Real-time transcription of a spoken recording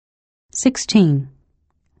16.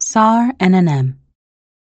 Sar and Anem.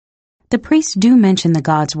 The priests do mention the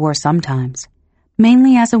gods' war sometimes,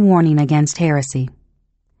 mainly as a warning against heresy.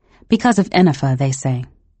 Because of Enifa, they say.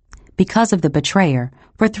 Because of the betrayer,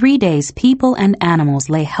 for 3 days people and animals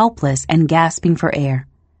lay helpless and gasping for air,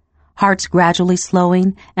 hearts gradually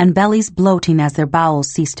slowing and bellies bloating as their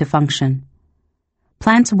bowels ceased to function.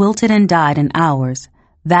 Plants wilted and died in hours,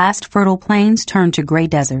 vast fertile plains turned to gray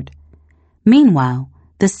desert. Meanwhile,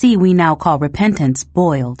 the sea we now call repentance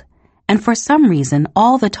boiled, and for some reason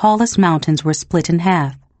all the tallest mountains were split in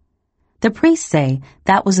half. The priests say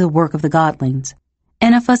that was the work of the godlings,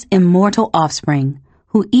 Enifa's immortal offspring,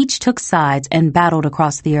 who each took sides and battled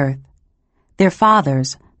across the earth. Their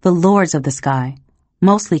fathers, the lords of the sky,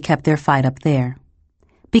 mostly kept their fight up there.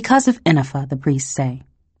 Because of Enifa, the priests say.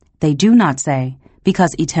 They do not say,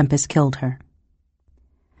 because Etempus killed her.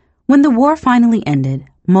 When the war finally ended,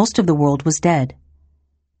 most of the world was dead.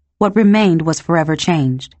 What remained was forever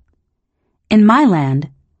changed. In my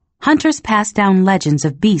land, hunters passed down legends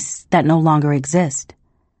of beasts that no longer exist.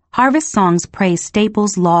 Harvest songs praise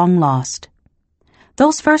staples long lost.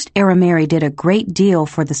 Those first Arameri did a great deal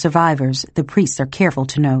for the survivors, the priests are careful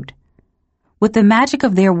to note. With the magic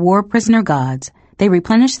of their war prisoner gods, they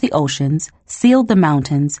replenished the oceans, sealed the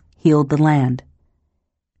mountains, healed the land.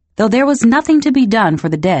 Though there was nothing to be done for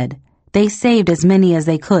the dead, they saved as many as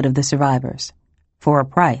they could of the survivors. For a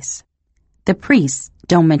price. The priests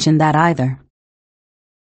don't mention that either.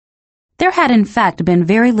 There had in fact been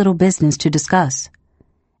very little business to discuss.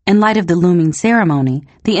 In light of the looming ceremony,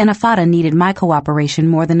 the Intifada needed my cooperation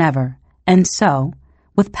more than ever, and so,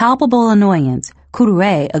 with palpable annoyance,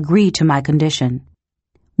 Curue agreed to my condition.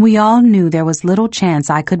 We all knew there was little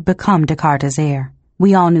chance I could become Descartes' heir.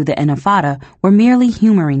 We all knew the Intifada were merely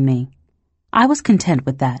humoring me. I was content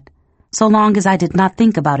with that, so long as I did not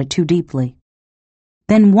think about it too deeply.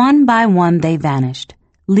 Then one by one they vanished,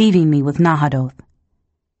 leaving me with Nahadoth.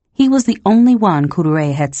 He was the only one,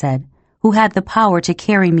 Curue had said, who had the power to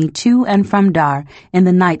carry me to and from Dar in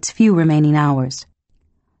the night's few remaining hours.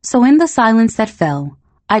 So in the silence that fell,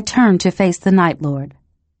 I turned to face the Night Lord.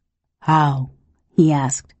 How? He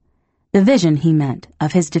asked. The vision, he meant,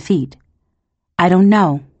 of his defeat. I don't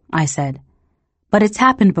know, I said, but it's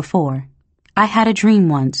happened before. I had a dream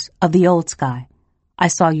once of the old sky. I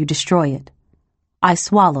saw you destroy it. I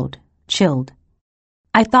swallowed, chilled.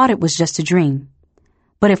 I thought it was just a dream.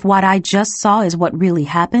 But if what I just saw is what really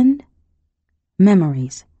happened?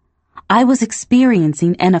 Memories. I was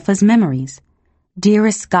experiencing Enifa's memories.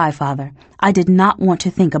 Dearest Skyfather, I did not want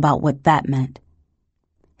to think about what that meant.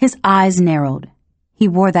 His eyes narrowed. He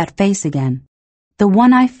wore that face again. The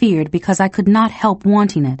one I feared because I could not help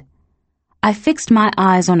wanting it. I fixed my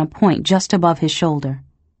eyes on a point just above his shoulder.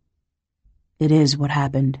 It is what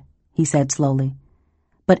happened, he said slowly.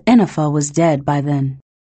 But Enifa was dead by then.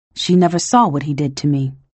 She never saw what he did to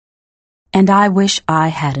me. And I wish I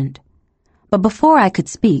hadn't. But before I could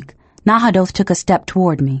speak, Nahadoth took a step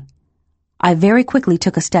toward me. I very quickly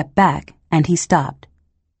took a step back, and he stopped.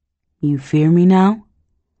 You fear me now?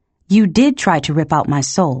 You did try to rip out my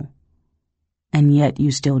soul. And yet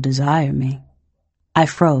you still desire me. I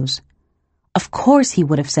froze. Of course he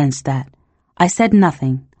would have sensed that. I said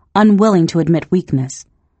nothing, unwilling to admit weakness.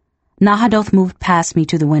 Nahadoth moved past me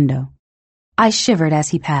to the window. I shivered as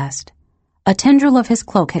he passed. A tendril of his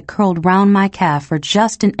cloak had curled round my calf for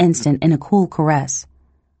just an instant in a cool caress.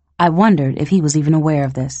 I wondered if he was even aware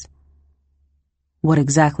of this. What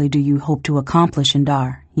exactly do you hope to accomplish in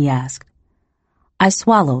Dar? He asked. I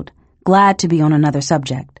swallowed, glad to be on another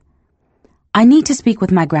subject. I need to speak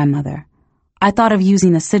with my grandmother. I thought of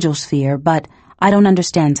using the sigil sphere, but I don't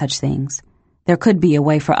understand such things. There could be a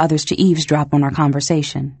way for others to eavesdrop on our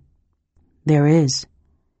conversation. There is.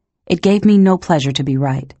 It gave me no pleasure to be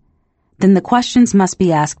right. Then the questions must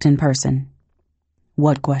be asked in person.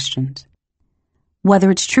 What questions?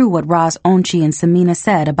 Whether it's true what Raz Onchi and Samina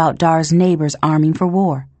said about Dar's neighbors arming for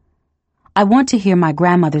war. I want to hear my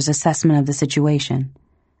grandmother's assessment of the situation.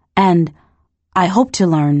 And I hope to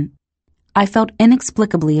learn. I felt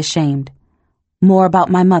inexplicably ashamed. More about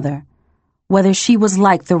my mother, whether she was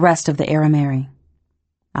like the rest of the Arameri.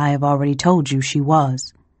 I have already told you she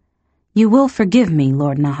was. You will forgive me,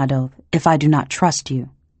 Lord Nahadoth, if I do not trust you.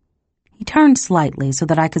 He turned slightly so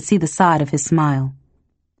that I could see the side of his smile.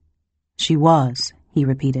 She was, he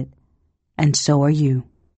repeated, and so are you.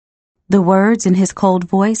 The words in his cold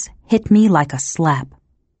voice hit me like a slap.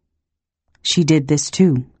 She did this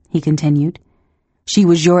too, he continued. She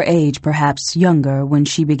was your age, perhaps younger, when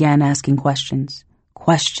she began asking questions.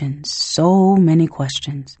 Questions, so many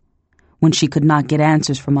questions. When she could not get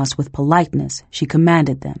answers from us with politeness, she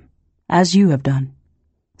commanded them, as you have done.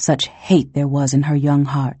 Such hate there was in her young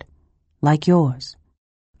heart, like yours.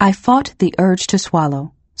 I fought the urge to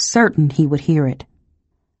swallow, certain he would hear it.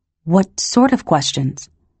 What sort of questions?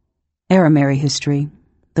 Aramary history,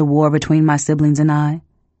 the war between my siblings and I.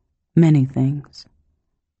 Many things.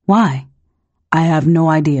 Why? I have no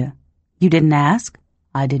idea. You didn't ask?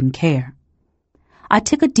 I didn't care. I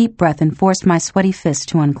took a deep breath and forced my sweaty fists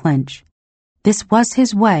to unclench. This was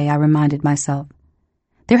his way, I reminded myself.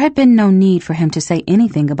 There had been no need for him to say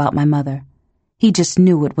anything about my mother. He just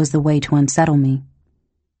knew it was the way to unsettle me.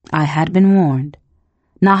 I had been warned.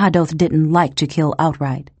 Nahadoth didn't like to kill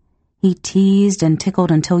outright. He teased and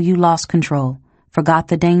tickled until you lost control, forgot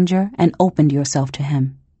the danger, and opened yourself to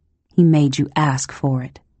him. He made you ask for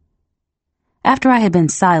it. After I had been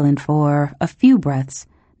silent for a few breaths,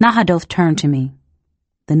 Nahadoth turned to me.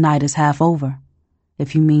 The night is half over.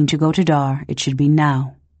 If you mean to go to Dar, it should be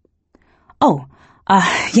now.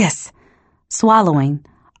 Yes. Swallowing,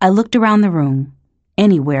 I looked around the room,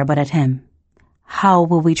 anywhere but at him. How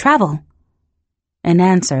will we travel? In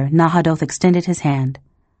answer, Nahadoth extended his hand.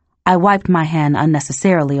 I wiped my hand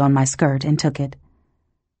unnecessarily on my skirt and took it.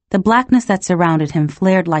 The blackness that surrounded him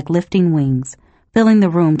flared like lifting wings, filling the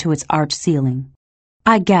room to its arched ceiling.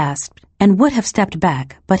 I gasped and would have stepped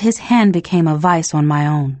back, but his hand became a vice on my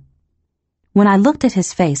own. When I looked at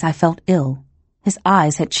his face, I felt ill. His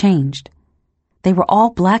eyes had changed. They were all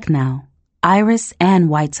black now, iris and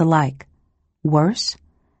whites alike. Worse,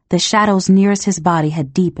 the shadows nearest his body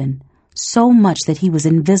had deepened, so much that he was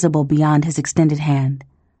invisible beyond his extended hand.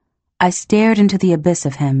 I stared into the abyss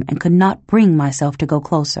of him and could not bring myself to go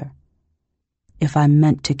closer. If I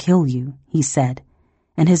meant to kill you, he said,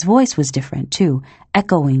 and his voice was different, too,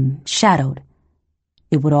 echoing, shadowed.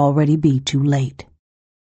 It would already be too late.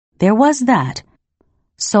 There was that.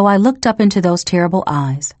 So I looked up into those terrible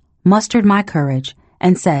eyes, mustered my courage,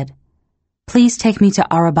 and said, Please take me to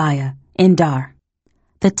Arabaya, in Dar,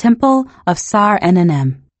 the temple of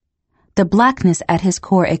Sar-Enanem. The blackness at his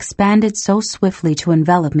core expanded so swiftly to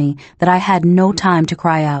envelop me that I had no time to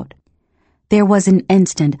cry out. There was an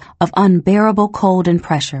instant of unbearable cold and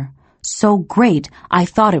pressure, so great I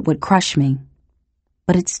thought it would crush me.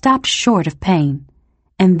 But it stopped short of pain,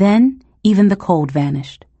 and then even the cold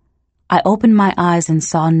vanished. I opened my eyes and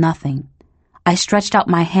saw nothing. I stretched out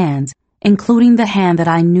my hands, including the hand that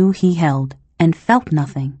I knew he held, and felt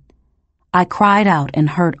nothing. I cried out and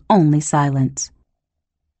heard only silence.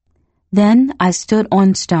 Then I stood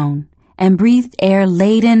on stone and breathed air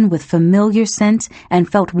laden with familiar scents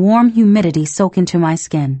and felt warm humidity soak into my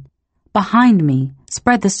skin. Behind me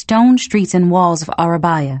spread the stone streets and walls of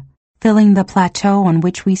Arabaya, filling the plateau on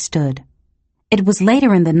which we stood. It was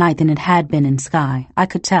later in the night than it had been in Sky, I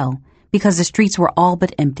could tell, because the streets were all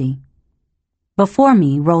but empty. Before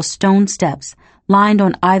me rose stone steps, lined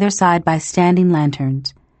on either side by standing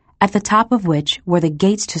lanterns, at the top of which were the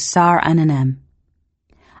gates to Sar-Enanem.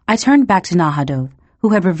 I turned back to Nahadoth, who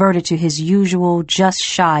had reverted to his usual, just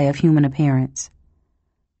shy of human appearance.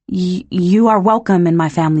 You are welcome in my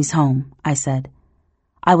family's home, I said.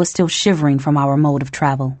 I was still shivering from our mode of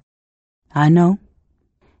travel. I know.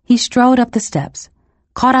 He strode up the steps.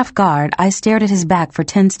 Caught off guard, I stared at his back for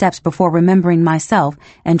 10 steps before remembering myself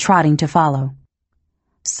and trotting to follow.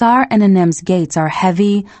 Sar-Enanem's gates are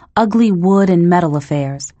heavy, ugly wood and metal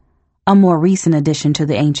affairs, a more recent addition to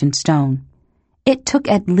the ancient stone. It took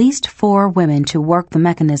at least 4 women to work the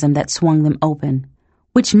mechanism that swung them open,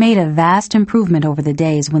 which made a vast improvement over the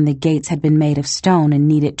days when the gates had been made of stone and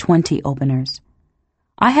needed 20 openers.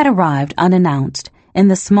 I had arrived unannounced in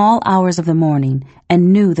the small hours of the morning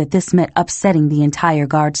and knew that this meant upsetting the entire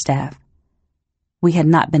guard staff. We had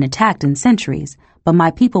not been attacked in centuries, but my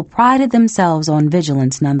people prided themselves on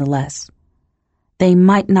vigilance nonetheless. They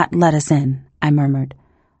might not let us in, I murmured,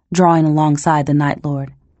 drawing alongside the Night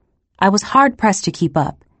Lord. I was hard-pressed to keep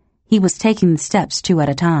up. He was taking the steps 2 at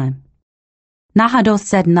a time. Nahadoth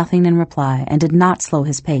said nothing in reply and did not slow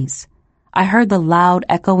his pace. I heard the loud,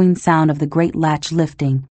 echoing sound of the great latch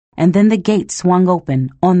lifting, and then the gates swung open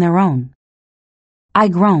on their own. I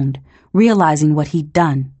groaned, realizing what he'd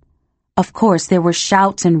done. Of course, there were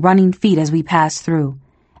shouts and running feet as we passed through,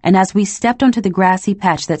 and as we stepped onto the grassy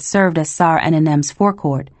patch that served as Sar-Enanem's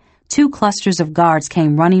forecourt, 2 clusters of guards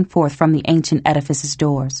came running forth from the ancient edifice's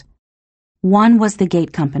doors. One was the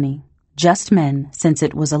gate company, just men, since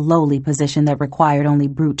it was a lowly position that required only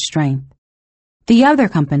brute strength. The other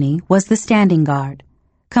company was the standing guard,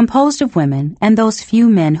 composed of women and those few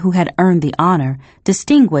men who had earned the honor,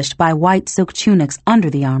 distinguished by white silk tunics under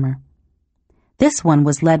the armor. This one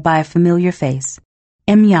was led by a familiar face,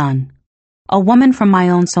 Emyan, a woman from my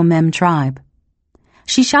own Somem tribe.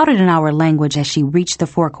 She shouted in our language as she reached the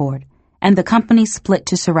forecourt, and the company split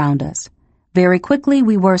to surround us. Very quickly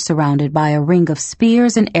we were surrounded by a ring of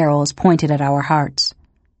spears and arrows pointed at our hearts.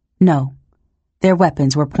 No, their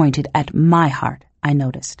weapons were pointed at my heart, I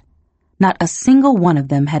noticed. Not a single one of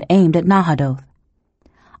them had aimed at Nahadoth.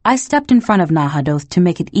 I stepped in front of Nahadoth to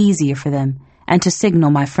make it easier for them and to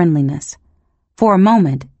signal my friendliness. For a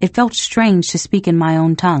moment, it felt strange to speak in my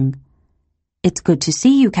own tongue. "It's good to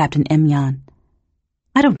see you, Captain Imyan."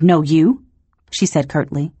 "I don't know you," she said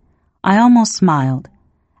curtly. I almost smiled.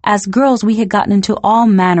 As girls, we had gotten into all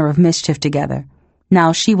manner of mischief together.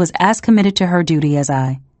 Now she was as committed to her duty as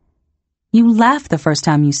I. "You laughed the first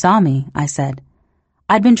time you saw me," I said.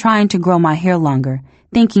 I'd been trying to grow my hair longer,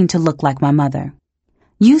 thinking to look like my mother.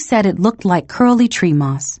 "You said it looked like curly tree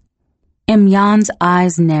moss." Imyan's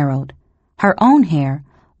eyes narrowed. Her own hair,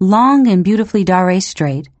 long and beautifully daré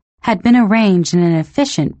straight, had been arranged in an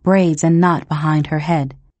efficient braids and knot behind her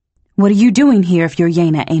head. "What are you doing here if you're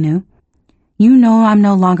Yena, Enu?" "You know I'm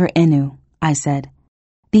no longer Enu," I said.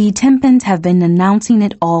 "The Timpans have been announcing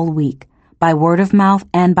it all week, by word of mouth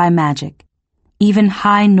and by magic. Even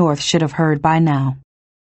High North should have heard by now."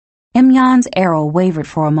 Imyan's arrow wavered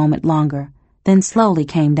for a moment longer, then slowly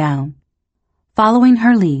came down. Following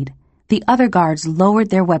her lead, the other guards lowered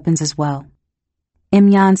their weapons as well.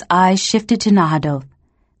 Imyan's eyes shifted to Nahadoth,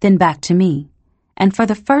 then back to me, and for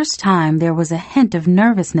the first time there was a hint of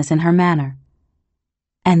nervousness in her manner.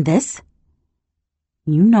 "And this?"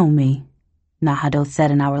 "You know me," Nahadoth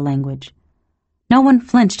said in our language. No one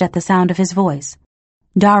flinched at the sound of his voice.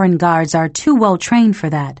 Darren guards are too well trained for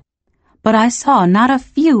that, but I saw not a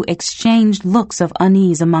few exchanged looks of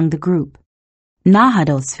unease among the group.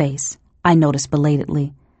 Nahadoth's face, I noticed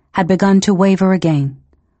belatedly, had begun to waver again,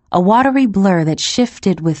 a watery blur that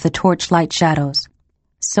shifted with the torchlight shadows.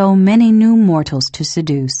 So many new mortals to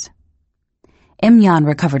seduce. Imyan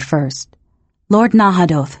recovered first. "Lord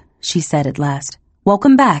Nahadoth," she said at last.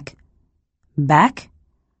 "Welcome back." "Back?"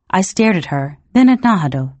 I stared at her, then at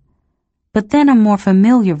Nahadoth. But then a more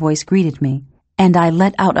familiar voice greeted me, and I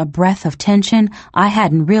let out a breath of tension I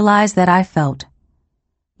hadn't realized that I felt.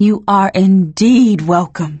 "You are indeed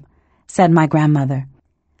welcome," said my grandmother.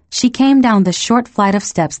 She came down the short flight of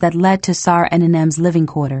steps that led to Sar Enenem's living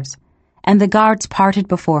quarters, and the guards parted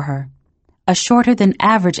before her. A shorter than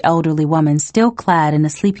average elderly woman still clad in a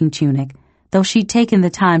sleeping tunic, though she'd taken the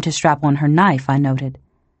time to strap on her knife, I noted.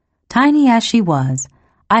 Tiny as she was,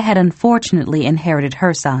 I had unfortunately inherited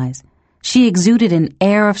her size. She exuded an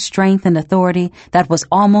air of strength and authority that was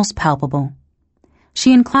almost palpable.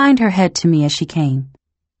 She inclined her head to me as she came.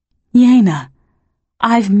 "Yena,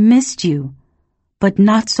 I've missed you, but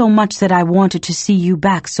not so much that I wanted to see you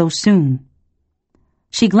back so soon."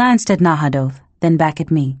 She glanced at Nahadoth, then back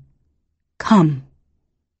at me. "Come."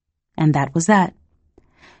 And that was that.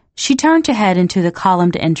 She turned to head into the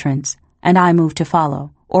columned entrance, and I moved to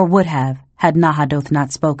follow, or would have, had Nahadoth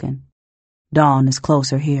not spoken. "Dawn is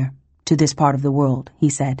closer here, to this part of the world," he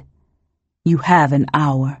said. "You have an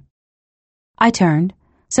hour." I turned,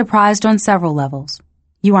 surprised on several levels.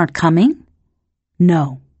 "You aren't coming?"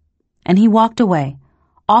 "No." And he walked away,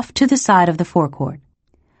 off to the side of the forecourt.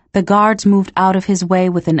 The guards moved out of his way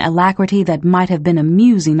with an alacrity that might have been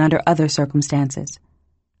amusing under other circumstances.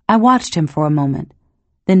 I watched him for a moment,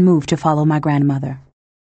 then moved to follow my grandmother.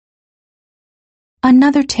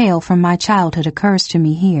 Another tale from my childhood occurs to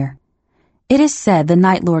me here. It is said the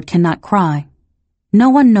Night Lord cannot cry. No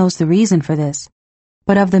one knows the reason for this,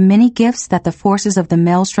 but of the many gifts that the forces of the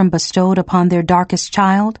Maelstrom bestowed upon their darkest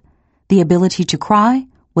child, the ability to cry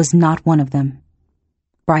was not one of them.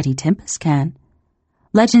 Brighty Tempest can.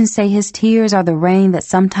 Legends say his tears are the rain that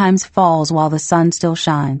sometimes falls while the sun still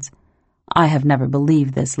shines. I have never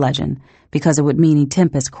believed this legend, because it would mean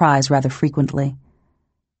Tempest cries rather frequently.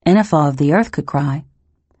 Enifa of the Earth could cry.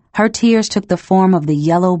 Her tears took the form of the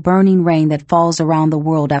yellow, burning rain that falls around the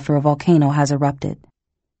world after a volcano has erupted.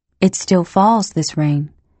 It still falls, this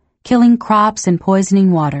rain, killing crops and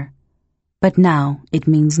poisoning water. But now it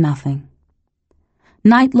means nothing.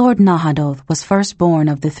 Night Lord Nahadoth was firstborn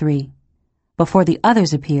of the three. Before the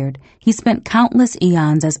others appeared, he spent countless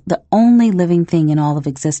eons as the only living thing in all of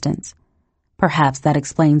existence. Perhaps that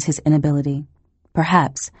explains his inability.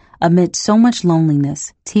 Perhaps, amid so much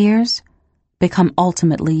loneliness, tears become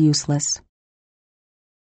ultimately useless.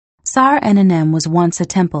 Sar Enenem was once a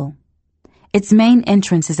temple. Its main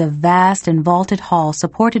entrance is a vast and vaulted hall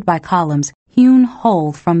supported by columns hewn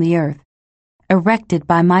whole from the earth, erected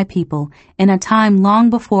by my people in a time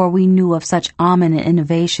long before we knew of such ominous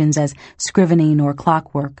innovations as scrivening or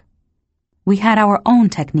clockwork. We had our own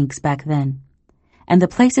techniques back then, and the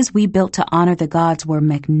places we built to honor the gods were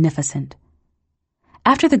magnificent.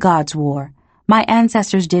 After the Gods' War, My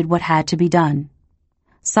ancestors did what had to be done.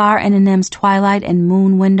 Sar and Enem's twilight and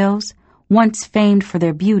moon windows, once famed for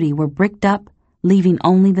their beauty, were bricked up, leaving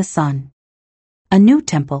only the sun. A new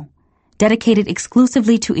temple, dedicated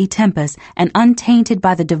exclusively to Itempus and untainted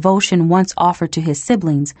by the devotion once offered to his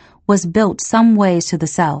siblings, was built some ways to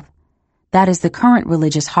the south. That is the current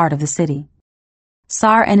religious heart of the city.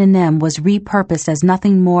 Sar and Enem was repurposed as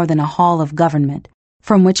nothing more than a hall of government,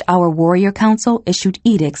 from which our warrior council issued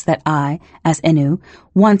edicts that I, as Enu,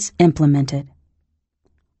 once implemented.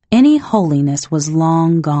 Any holiness was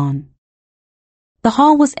long gone. The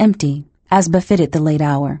hall was empty, as befitted the late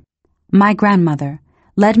hour. My grandmother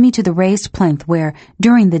led me to the raised plinth where,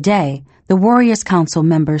 during the day, the Warriors' Council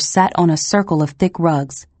members sat on a circle of thick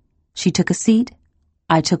rugs. She took a seat.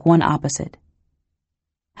 I took one opposite.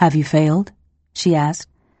 "Have you failed?" she asked.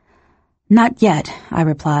 "Not yet," I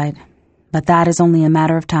replied, "but that is only a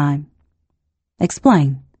matter of time." "Explain,"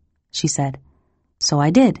 she said. So I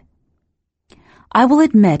did. I will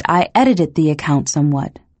admit I edited the account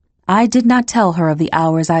somewhat. I did not tell her of the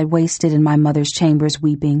hours I wasted in my mother's chambers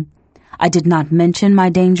weeping. I did not mention my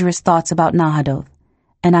dangerous thoughts about Nahadoth,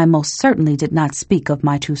 and I most certainly did not speak of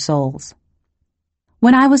my two souls.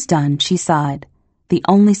 When I was done, she sighed, the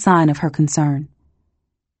only sign of her concern.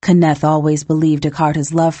 "Kenneth always believed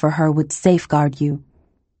Jakarta's love for her would safeguard you.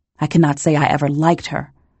 I cannot say I ever liked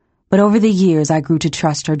her, but over the years I grew to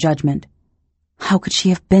trust her judgment. How could she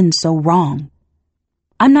have been so wrong?"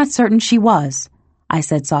 "I'm not certain she was," I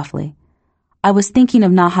said softly. I was thinking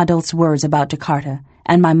of Nahadoth's words about Jakarta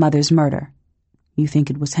and my mother's murder. "You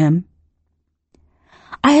think it was him?"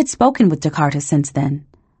 I had spoken with Jakarta since then.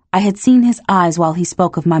 I had seen his eyes while he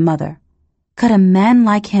spoke of my mother. Could a man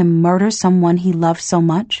like him murder someone he loved so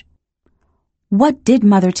much? "What did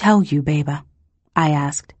Mother tell you, Beba?" I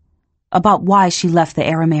asked, "about why she left the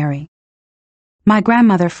Arameri?" My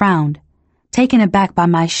grandmother frowned, taken aback by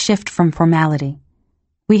my shift from formality.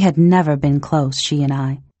 We had never been close, she and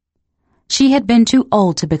I. She had been too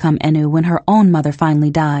old to become Enu when her own mother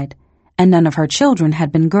finally died, and none of her children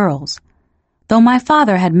had been girls, though my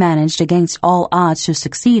father had managed against all odds to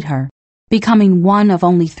succeed her, becoming one of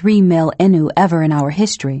only 3 male Enu ever in our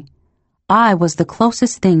history. I was the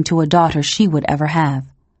closest thing to a daughter she would ever have.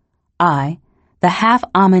 I, the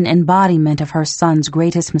half-Amun embodiment of her son's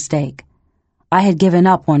greatest mistake. I had given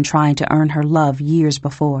up on trying to earn her love years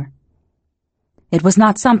before. "It was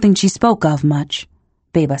not something she spoke of much,"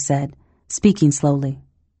 Beba said, speaking slowly.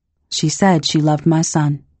 "She said she loved my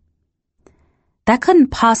son." "That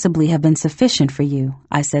couldn't possibly have been sufficient for you,"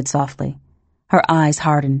 I said softly. Her eyes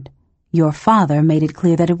hardened. "Your father made it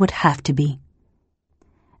clear that it would have to be."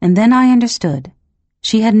 And then I understood.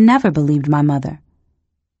 She had never believed my mother.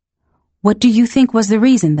 "What do you think was the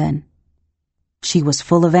reason, then?" "She was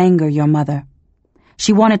full of anger, your mother.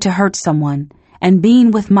 She wanted to hurt someone, and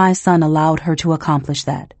being with my son allowed her to accomplish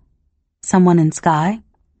that." "Someone in Sky?"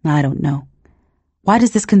 "I don't know. Why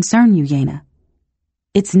does this concern you, Yena?"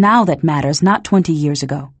 "It's now that matters, not 20 years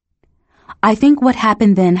ago." "I think what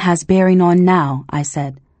happened then has bearing on now," I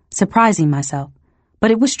said, surprising myself.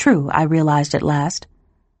 But it was true, I realized at last.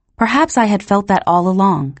 Perhaps I had felt that all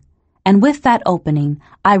along, and with that opening,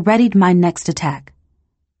 I readied my next attack.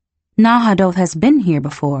 "Nahadoth has been here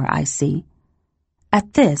before, I see."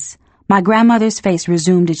 At this, my grandmother's face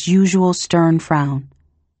resumed its usual stern frown.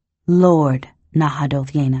 "Lord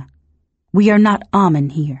Nahadoth Yena, we are not Amun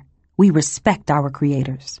here. We respect our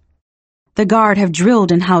creators. The guard have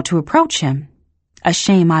drilled in how to approach him. A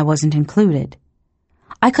shame I wasn't included.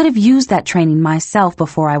 I could have used that training myself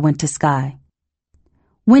before I went to Sky."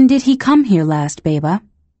 "When did he come here last, Beba?"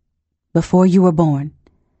 "Before you were born.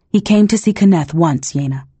 He came to see Kenneth once,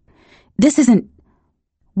 Yena." "This isn't...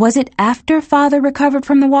 Was it after Father recovered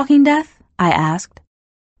from the walking death?" I asked.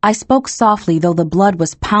 I spoke softly, though the blood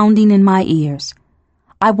was pounding in my ears.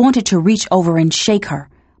 I wanted to reach over and shake her,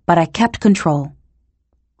 but I kept control.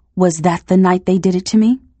 "Was that the night they did it to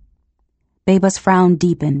me?" Beba's frown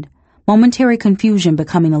deepened, momentary confusion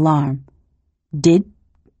becoming alarm. "Did?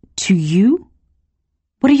 To you?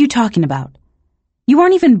 What are you talking about? You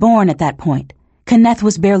weren't even born at that point. Kenneth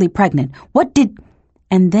was barely pregnant. What did..."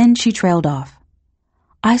 And then she trailed off.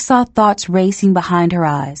 I saw thoughts racing behind her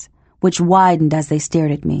eyes, which widened as they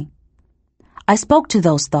stared at me. I spoke to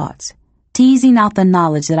those thoughts, teasing out the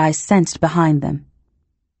knowledge that I sensed behind them.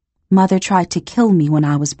 Mother tried to kill me when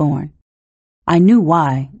I was born. I knew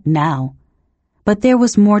why, now. But there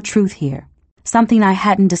was more truth here, something I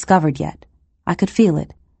hadn't discovered yet. I could feel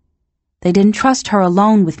it. They didn't trust her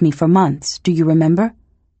alone with me for months, do you remember?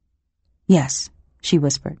 "Yes," she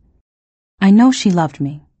whispered. "I know she loved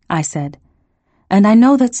me," I said. "And I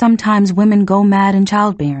know that sometimes women go mad in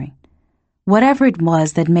childbearing. Whatever it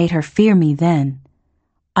was that made her fear me then,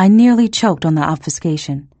 I nearly choked on the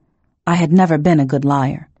obfuscation. I had never been a good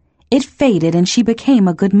liar. It faded and she became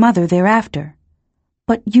a good mother thereafter.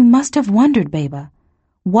 But you must have wondered, Baba,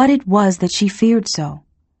 what it was that she feared so.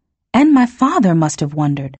 And my father must have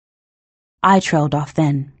wondered. I trailed off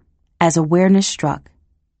then, as awareness struck.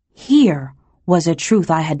 Here was a truth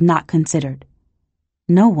I had not considered.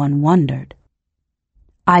 No one wondered.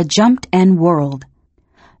 I jumped and whirled.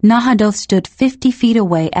 Nahadoth stood 50 feet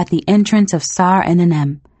away at the entrance of Sar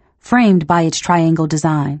Enanem, framed by its triangle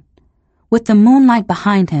design. With the moonlight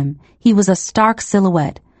behind him, he was a stark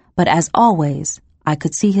silhouette, but as always, I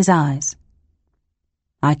could see his eyes.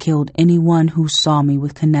 "I killed anyone who saw me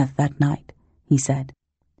with Kenneth that night," he said.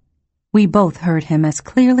 We both heard him as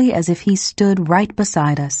clearly as if he stood right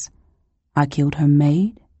beside us. "I killed her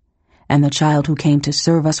maid, and the child who came to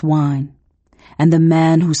serve us wine, and the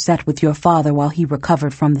man who sat with your father while he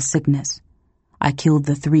recovered from the sickness. I killed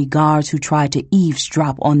the 3 guards who tried to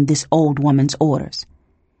eavesdrop on this old woman's orders."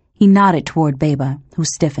 He nodded toward Baba, who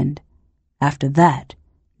stiffened. "After that,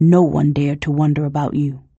 no one dared to wonder about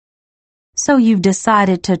you." "So you've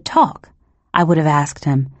decided to talk?" I would have asked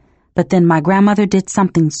him, but then my grandmother did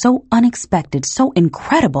something so unexpected, so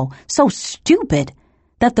incredible, so stupid,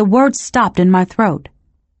 that the words stopped in my throat.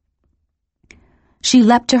 She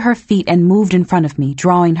leapt to her feet and moved in front of me,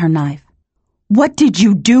 drawing her knife. "What did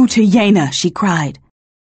you do to Yena?" she cried.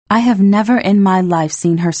 I have never in my life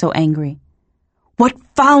seen her so angry. "What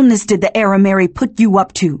foulness did the Arameri put you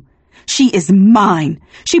up to? She is mine.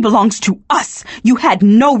 She belongs to us. You had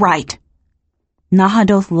no right."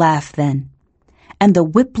 Nahadoth laughed then, and the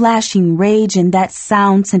whiplashing rage in that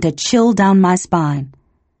sound sent a chill down my spine.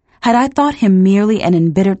 Had I thought him merely an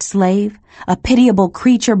embittered slave, a pitiable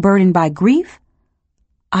creature burdened by grief?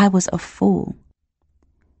 I was a fool.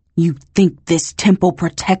 "You think this temple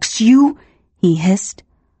protects you?" he hissed.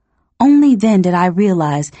 Only then did I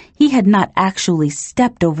realize he had not actually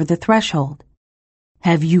stepped over the threshold.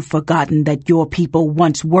 "Have you forgotten that your people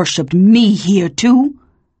once worshipped me here too?"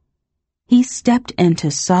 He stepped into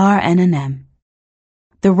Sar Enanem.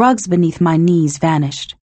 The rugs beneath my knees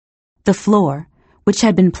vanished. The floor, which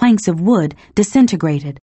had been planks of wood,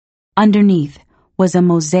 disintegrated. Underneath was a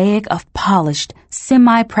mosaic of polished,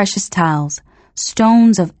 semi-precious tiles,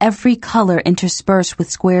 stones of every color interspersed with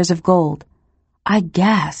squares of gold. I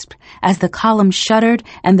gasped as the columns shuddered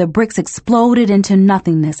and the bricks exploded into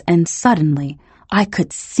nothingness, and suddenly I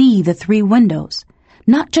could see the 3 windows,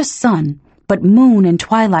 not just sun, but moon and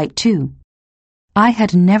twilight too. I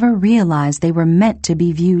had never realized they were meant to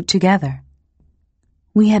be viewed together.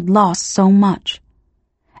 We had lost so much.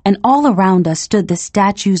 And all around us stood the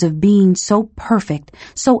statues of beings so perfect,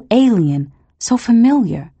 so alien, so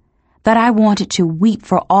familiar, that I wanted to weep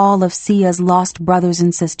for all of Sia's lost brothers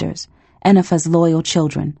and sisters, Enifa's loyal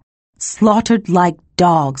children, slaughtered like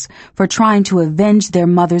dogs for trying to avenge their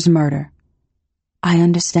mother's murder. I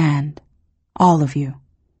understand, all of you.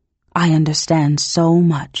 I understand so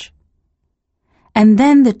much. And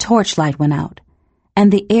then the torchlight went out,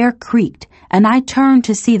 and the air creaked, and I turned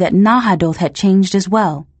to see that Nahadoth had changed as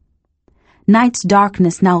well. Night's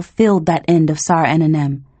darkness now filled that end of Sar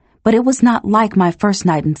Enanem, but it was not like my first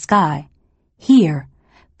night in Sky. Here,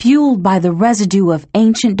 fueled by the residue of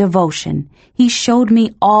ancient devotion, he showed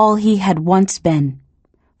me all he had once been.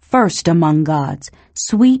 First among gods,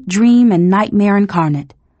 sweet dream and nightmare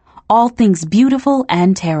incarnate, all things beautiful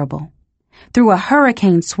and terrible. Through a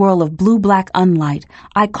hurricane swirl of blue-black unlight,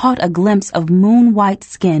 I caught a glimpse of moon-white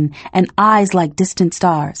skin and eyes like distant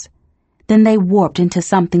stars. Then they warped into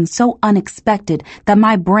something so unexpected that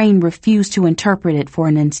my brain refused to interpret it for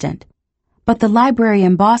an instant. But the library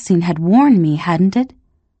embossing had warned me, hadn't it?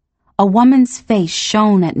 A woman's face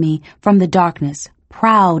shone at me from the darkness,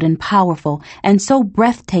 proud and powerful, and so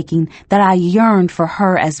breathtaking that I yearned for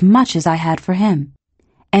her as much as I had for him.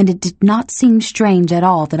 And it did not seem strange at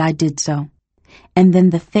all that I did so. And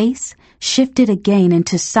then the face shifted again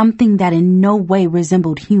into something that in no way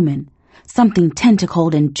resembled human, something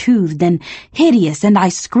tentacled and toothed and hideous, and I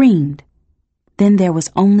screamed. Then there was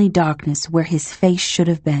only darkness where his face should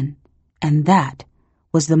have been, and that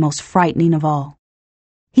was the most frightening of all.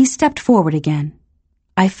 He stepped forward again.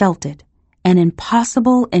 I felt it. An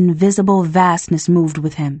impossible, invisible vastness moved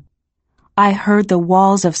with him. I heard the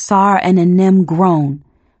walls of Sar Enanem groan,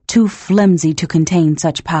 too flimsy to contain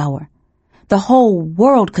such power. The whole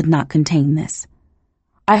world could not contain this.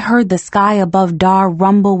 I heard the sky above Dar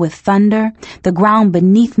rumble with thunder. The ground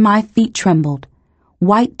beneath my feet trembled.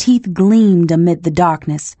 White teeth gleamed amid the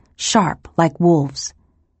darkness, sharp like wolves.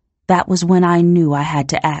 That was when I knew I had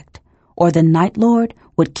to act, or the Night Lord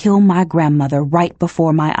would kill my grandmother right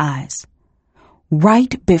before my eyes.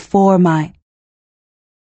 Right before my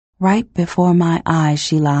eyes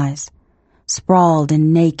she lies, sprawled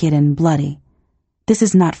and naked and bloody. This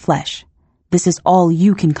is not flesh. This is all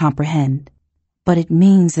you can comprehend. But it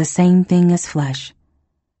means the same thing as flesh.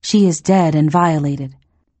 She is dead and violated.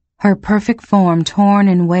 Her perfect form torn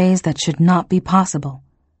in ways that should not be possible.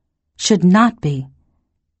 Should not be.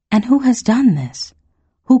 And who has done this?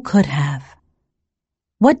 Who could have?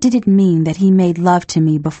 What did it mean that he made love to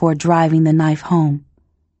me before driving the knife home?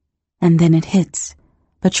 And then it hits.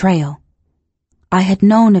 Betrayal. I had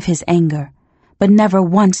known of his anger, but never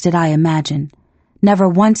once did I imagine. Never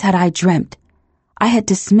once had I dreamt. I had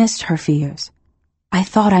dismissed her fears. I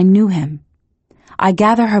thought I knew him. I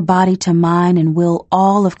gather her body to mine and will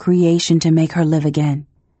all of creation to make her live again.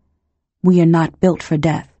 We are not built for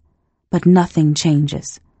death, but nothing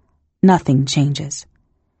changes. Nothing changes.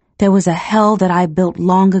 There was a hell that I built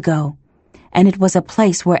long ago, and it was a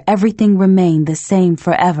place where everything remained the same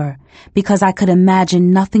forever because I could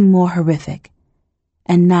imagine nothing more horrific.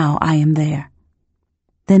 And now I am there.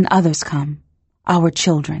 Then others come, our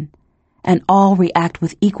children, and all react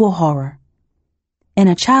with equal horror. In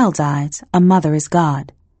a child's eyes, a mother is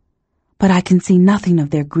God. But I can see nothing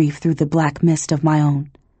of their grief through the black mist of my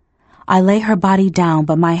own. I lay her body down,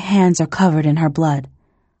 but my hands are covered in her blood.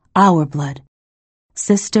 Our blood.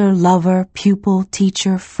 Sister, lover, pupil,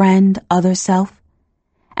 teacher, friend, other self.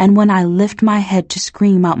 And when I lift my head to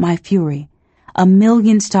scream out my fury,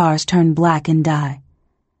 1,000,000 stars turn black and die.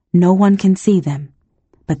 No one can see them,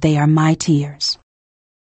 but they are my tears.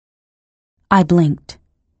 I blinked.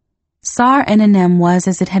 Sar Enanem was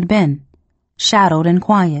as it had been, shadowed and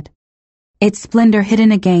quiet, its splendor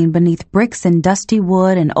hidden again beneath bricks and dusty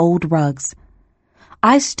wood and old rugs.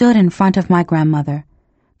 I stood in front of my grandmother,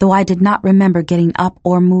 though I did not remember getting up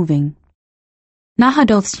or moving.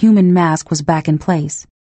 Nahadoth's human mask was back in place,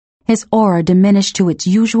 his aura diminished to its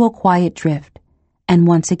usual quiet drift, and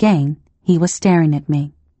once again he was staring at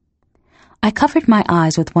me. I covered my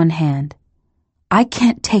eyes with one hand. I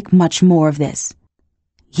can't take much more of this.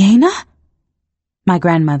 Yena? My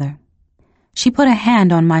grandmother. She put a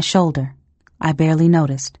hand on my shoulder. I barely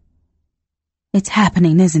noticed. It's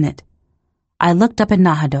happening, isn't it? I looked up at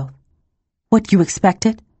Nahadoth. What, you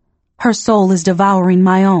expected? Her soul is devouring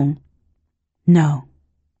my own. No,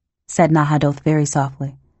 said Nahadoth very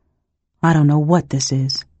softly. I don't know what this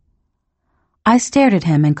is. I stared at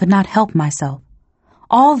him and could not help myself.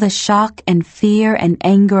 All the shock and fear and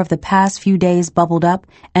anger of the past few days bubbled up,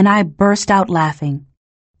 and I burst out laughing.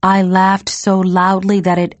 I laughed so loudly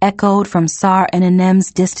that it echoed from Sar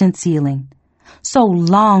Enanem's distant ceiling, so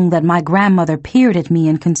long that my grandmother peered at me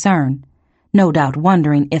in concern, no doubt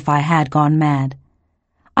wondering if I had gone mad.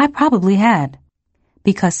 I probably had,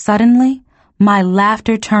 because suddenly my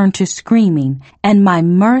laughter turned to screaming and my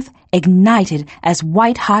mirth ignited as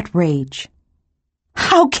white-hot rage.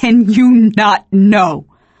 How can you not know?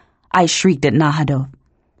 I shrieked at Nahadoth.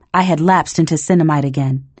 I had lapsed into Cinnamite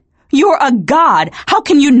again. You're a god! How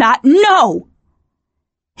can you not know?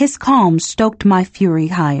 His calm stoked my fury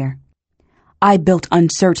higher. I built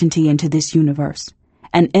uncertainty into this universe,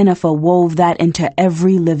 and Enefa wove that into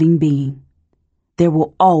every living being. There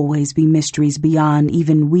will always be mysteries beyond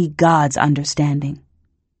even we gods' understanding.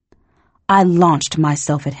 I launched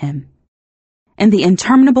myself at him. In the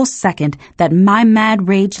interminable second that my mad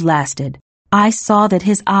rage lasted, I saw that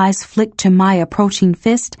his eyes flicked to my approaching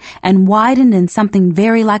fist and widened in something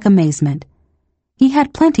very like amazement. He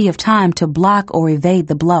had plenty of time to block or evade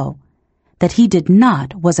the blow. That he did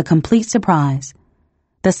not was a complete surprise.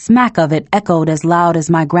 The smack of it echoed as loud as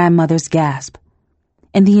my grandmother's gasp.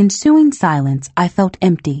 In the ensuing silence, I felt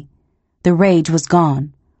empty. The rage was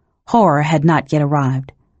gone. Horror had not yet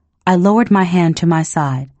arrived. I lowered my hand to my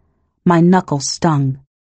side. My knuckles stung.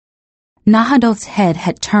 Nahadoth's head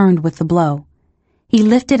had turned with the blow. He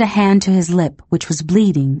lifted a hand to his lip, which was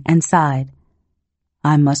bleeding, and sighed.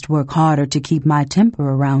 I must work harder to keep my temper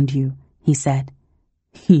around you, he said.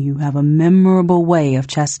 You have a memorable way of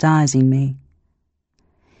chastising me.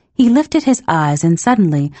 He lifted his eyes, and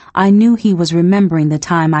suddenly I knew he was remembering the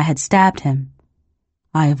time I had stabbed him.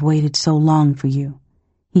 I have waited so long for you,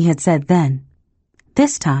 he had said then.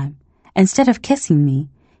 This time, instead of kissing me,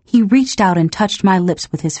 he reached out and touched my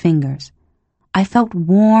lips with his fingers. I felt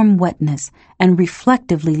warm wetness and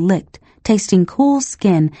reflectively licked, tasting cool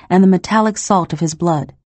skin and the metallic salt of his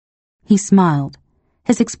blood. He smiled,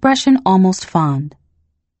 his expression almost fond.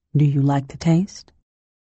 Do you like the taste?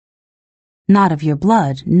 Not of your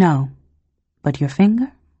blood, no, but your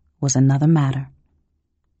finger was another matter.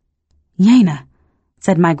 Yena,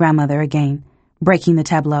 said my grandmother again, breaking the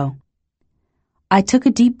tableau. I took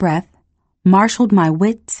a deep breath, marshaled my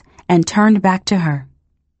wits, and turned back to her.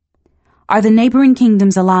 "Are the neighboring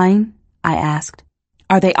kingdoms allying?" I asked.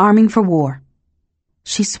 "Are they arming for war?"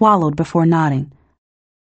 She swallowed before nodding.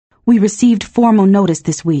 "We received formal notice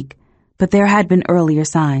this week, but there had been earlier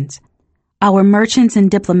signs. Our merchants and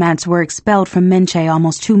diplomats were expelled from Menche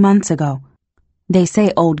almost 2 months ago. They say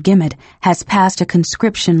old Gimmet has passed a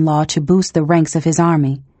conscription law to boost the ranks of his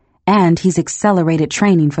army, and he's accelerated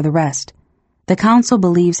training for the rest. The council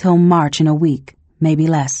believes he'll march in a week, maybe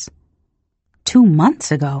less." 2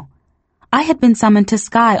 months ago? I had been summoned to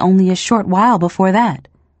Sky only a short while before that.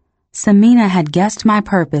 Samina had guessed my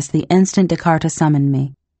purpose the instant Descartes summoned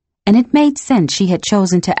me, and it made sense she had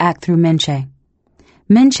chosen to act through Menche.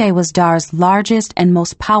 Menche was Dar's largest and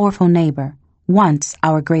most powerful neighbor, once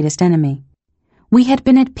our greatest enemy. We had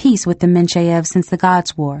been at peace with the Mencheyev since the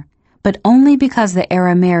Gods' War, but only because the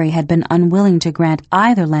Arameri had been unwilling to grant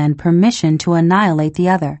either land permission to annihilate the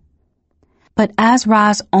other. But as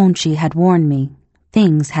Raz Onchi had warned me,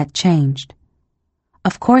 things had changed.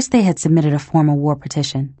 Of course they had submitted a formal war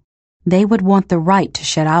petition. They would want the right to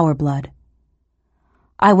shed our blood.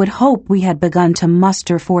 "I would hope we had begun to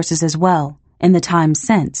muster forces as well, in the time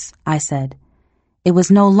since," I said. It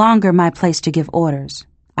was no longer my place to give orders.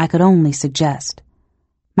 I could only suggest.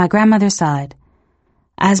 My grandmother sighed.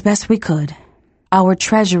 "As best we could. Our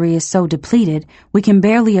treasury is so depleted, we can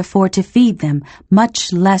barely afford to feed them, much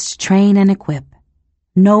less train and equip.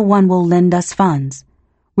 No one will lend us funds.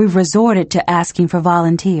 We've resorted to asking for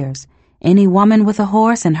volunteers. Any woman with a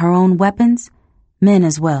horse and her own weapons, men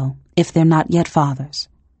as well, if they're not yet fathers."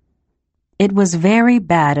 It was very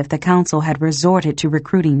bad if the council had resorted to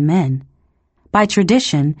recruiting men. By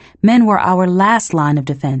tradition, men were our last line of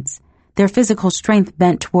defense, their physical strength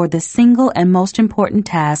bent toward the single and most important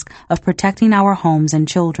task of protecting our homes and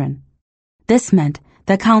children. This meant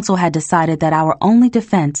the council had decided that our only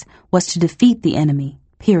defense was to defeat the enemy,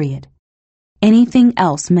 period. Anything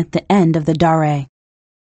else meant the end of the Dare.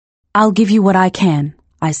 "I'll give you what I can,"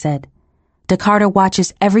 I said. "Descartes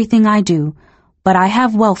watches everything I do, but I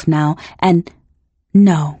have wealth now, and—"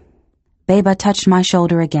 "No." Beba touched my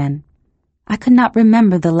shoulder again. I could not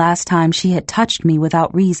remember the last time she had touched me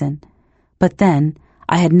without reason, but then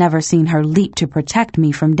I had never seen her leap to protect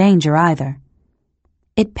me from danger either.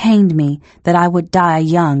 It pained me that I would die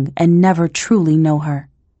young and never truly know her.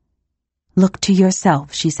 "Look to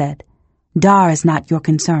yourself," she said. "Dar is not your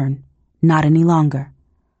concern, not any longer."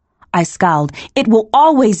 I scowled. "It will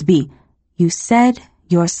always be." "You said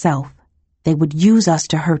yourself. They would use us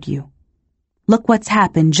to hurt you. Look what's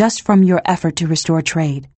happened just from your effort to restore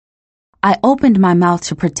trade." I opened my mouth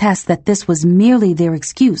to protest that this was merely their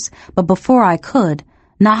excuse, but before I could,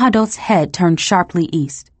 Nahadot's head turned sharply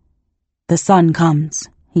east. "The sun comes,"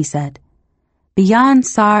 he said. Beyond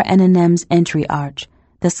Sar Enanem's entry arch,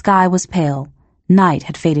 the sky was pale. Night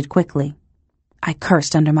had faded quickly. I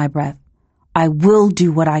cursed under my breath. "I will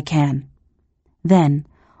do what I can." Then,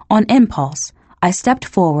 on impulse, I stepped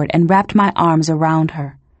forward and wrapped my arms around her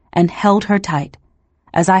and held her tight,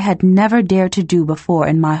 as I had never dared to do before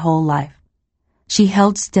in my whole life. She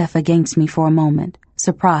held stiff against me for a moment,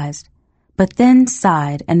 surprised, but then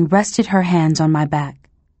sighed and rested her hands on my back.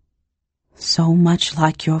 "So much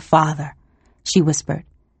like your father," she whispered.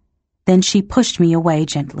 Then she pushed me away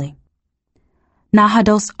gently.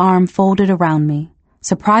 Nahadot's arm folded around me,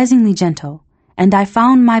 surprisingly gentle, and I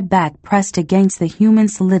found my back pressed against the human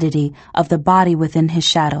solidity of the body within his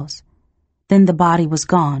shadows. Then the body was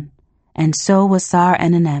gone, and so was Sar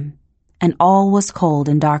Enanem, and all was cold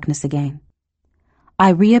and darkness again. I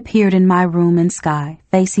reappeared in my room in Sky,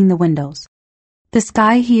 facing the windows. The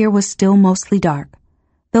sky here was still mostly dark,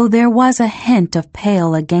 though there was a hint of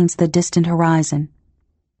pale against the distant horizon.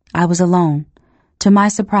 I was alone, to my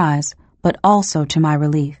surprise, but also to my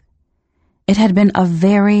relief. It had been a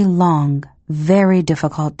very long, very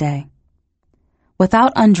difficult day.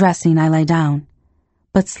 Without undressing, I lay down,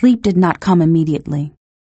 but sleep did not come immediately.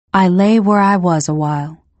 I lay where I was a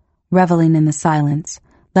while, reveling in the silence,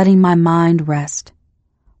 letting my mind rest.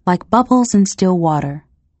 Like bubbles in still water,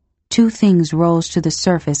 two things rose to the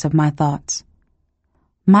surface of my thoughts.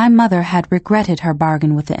 My mother had regretted her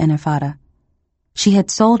bargain with the Intifada. She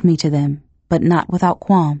had sold me to them, but not without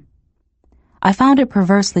qualm. I found it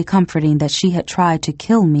perversely comforting that she had tried to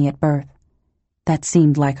kill me at birth. That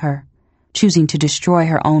seemed like her, choosing to destroy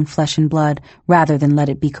her own flesh and blood rather than let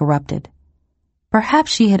it be corrupted.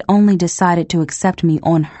 Perhaps she had only decided to accept me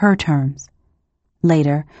on her terms.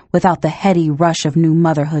 Later, without the heady rush of new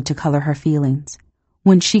motherhood to color her feelings,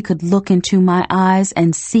 when she could look into my eyes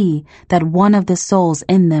and see that one of the souls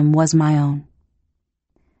in them was my own.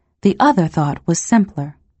 The other thought was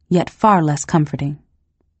simpler, yet far less comforting.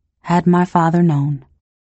 Had my father known.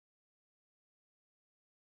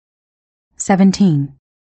 17.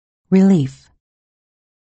 Relief.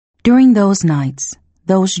 During those nights,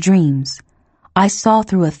 those dreams, I saw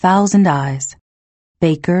through 1,000 eyes.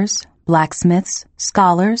 Bakers, blacksmiths,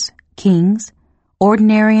 scholars, kings,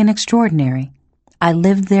 ordinary and extraordinary. I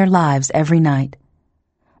lived their lives every night.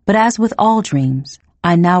 But as with all dreams,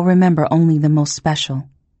 I now remember only the most special.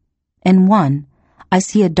 In one, I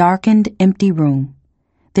see a darkened, empty room.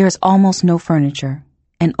 There is almost no furniture,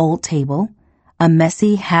 an old table, a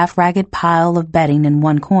messy, half-ragged pile of bedding in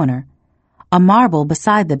one corner, a marble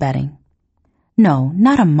beside the bedding. No,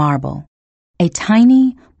 not a marble. A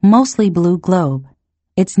tiny, mostly blue globe.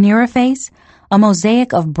 Its nearer face, a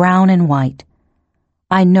mosaic of brown and white.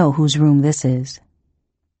 I know whose room this is.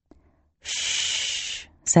 Shh,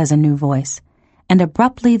 says a new voice, and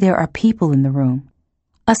abruptly there are people in the room.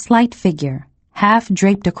 A slight figure, half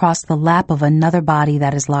draped across the lap of another body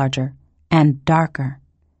that is larger and darker.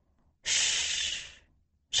 Shh.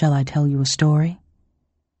 Shall I tell you a story?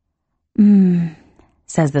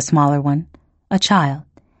 Says the smaller one, a child.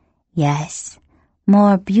 Yes,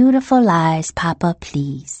 more beautiful lies, Papa,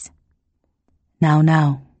 please.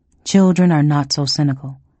 Now, children are not so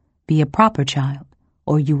cynical. Be a proper child,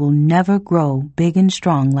 or you will never grow big and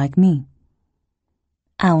strong like me.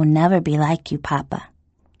 I will never be like you, Papa.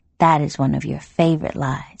 That is one of your favorite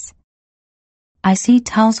lies. I see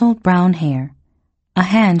tousled brown hair. A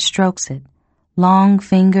hand strokes it,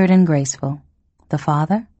 long-fingered and graceful. The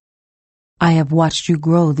father? I have watched you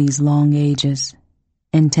grow these long ages.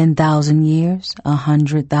 In 10,000 years,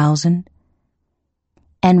 100,000.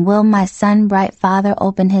 And will my son, bright father,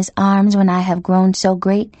 open his arms when I have grown so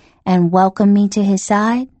great and welcome me to his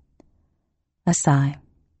side? A sigh.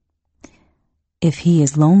 If he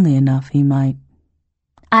is lonely enough, he might.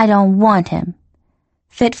 I don't want him.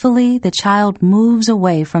 Fitfully, the child moves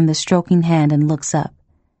away from the stroking hand and looks up.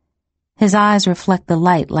 His eyes reflect the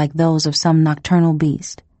light like those of some nocturnal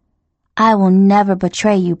beast. I will never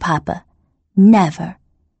betray you, Papa. Never.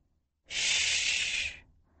 Shh.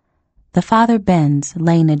 The father bends,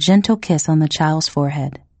 laying a gentle kiss on the child's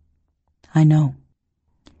forehead. I know.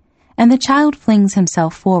 And the child flings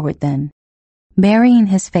himself forward then, burying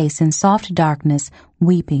his face in soft darkness,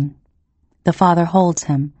 weeping. The father holds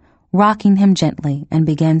him, rocking him gently, and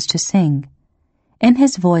begins to sing. In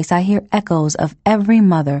his voice I hear echoes of every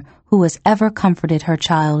mother who has ever comforted her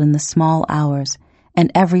child in the small hours,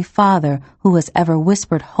 and every father who has ever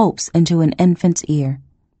whispered hopes into an infant's ear.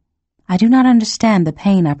 I do not understand the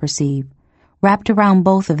pain I perceive, wrapped around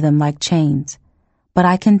both of them like chains, but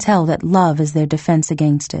I can tell that love is their defense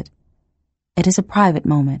against it. It is a private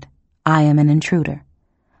moment. I am an intruder.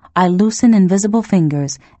 I loosen invisible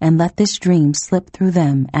fingers and let this dream slip through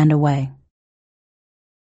them and away.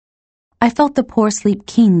 I felt the poor sleep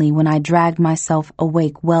keenly when I dragged myself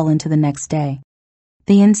awake well into the next day.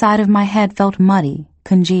 The inside of my head felt muddy,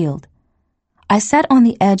 congealed. I sat on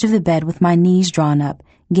the edge of the bed with my knees drawn up,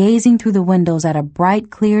 gazing through the windows at a bright,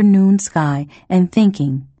 clear noon sky and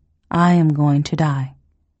thinking, I am going to die.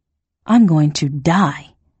 I'm going to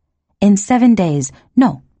die. In 7 days,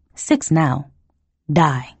 no, 6 now.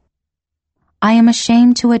 Die. I am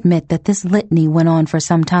ashamed to admit that this litany went on for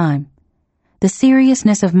some time. The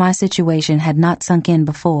seriousness of my situation had not sunk in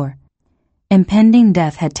before. Impending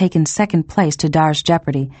death had taken second place to Dar's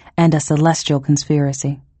jeopardy and a celestial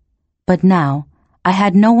conspiracy. But now, I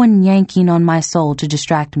had no one yanking on my soul to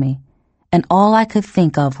distract me, and all I could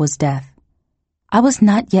think of was death. I was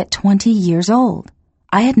not yet 20 years old.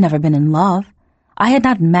 I had never been in love. I had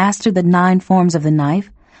not mastered the 9 forms of the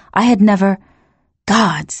knife. I had never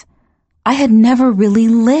really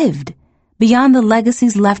lived beyond the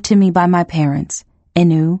legacies left to me by my parents,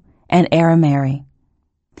 Enu and Arameri.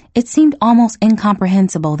 It seemed almost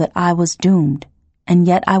incomprehensible that I was doomed, and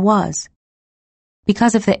yet I was.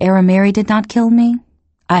 Because if the Arameri did not kill me,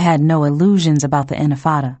 I had no illusions about the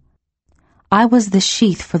Intifada. I was the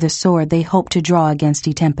sheath for the sword they hoped to draw against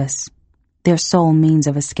Etempus, their sole means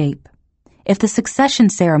of escape. If the succession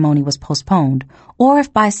ceremony was postponed, or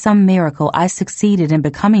if by some miracle I succeeded in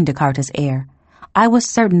becoming Jakarta's heir, I was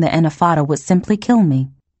certain the Intifada would simply kill me.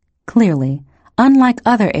 Clearly, unlike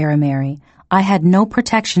other Arameri, I had no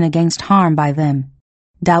protection against harm by them.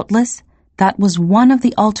 Doubtless, that was one of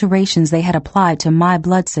the alterations they had applied to my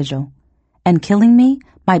blood sigil, and killing me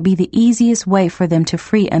might be the easiest way for them to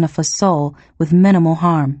free Enifa's soul with minimal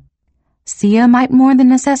harm. Sia might mourn the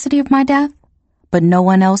necessity of my death, but no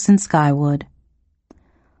one else in Sky would.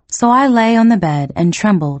 So I lay on the bed and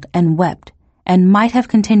trembled and wept, and might have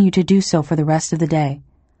continued to do so for the rest of the day,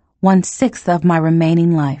 1/6 of my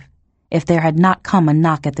remaining life, if there had not come a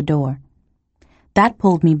knock at the door. That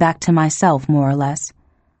pulled me back to myself, more or less.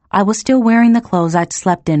 I was still wearing the clothes I'd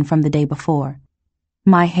slept in from the day before.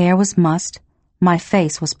 My hair was mussed, my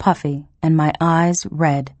face was puffy, and my eyes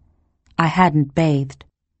red. I hadn't bathed.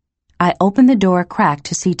 I opened the door a crack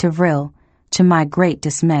to see Tavril, to my great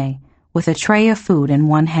dismay, with a tray of food in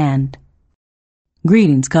one hand.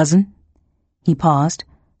 "Greetings, cousin." He paused,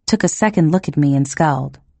 took a second look at me, and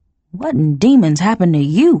scowled. "What in demons happened to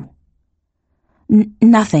you?"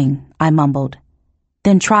 Nothing, I mumbled,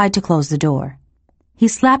 then tried to close the door. He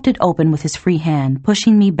slapped it open with his free hand,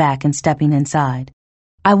 pushing me back and stepping inside.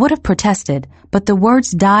 I would have protested, but the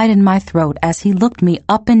words died in my throat as he looked me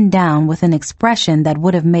up and down with an expression that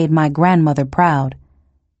would have made my grandmother proud.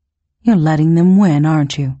 "You're letting them win,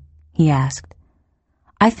 aren't you?" he asked.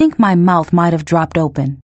 I think my mouth might have dropped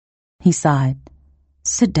open. He sighed.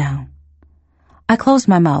 "Sit down." I closed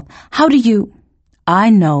my mouth. "How do you—" "I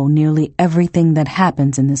know nearly everything that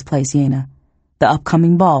happens in this place, Yena. The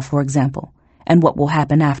upcoming ball, for example, and what will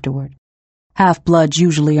happen afterward. Half-bloods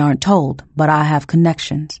usually aren't told, but I have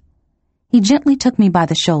connections." He gently took me by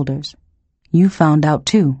the shoulders. "You found out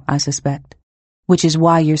too, I suspect, which is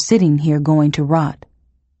why you're sitting here going to rot."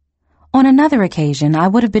 On another occasion, I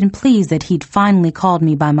would have been pleased that he'd finally called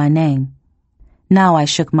me by my name. Now I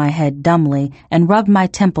shook my head dumbly and rubbed my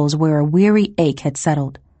temples where a weary ache had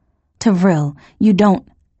settled. "Tavril, you don't—"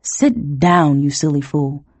 "Sit down, you silly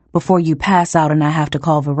fool, before you pass out and I have to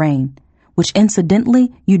call Varain, which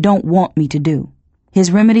incidentally you don't want me to do.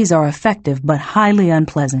 His remedies are effective but highly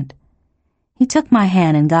unpleasant." He took my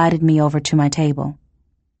hand and guided me over to my table.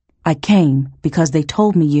 "I came because they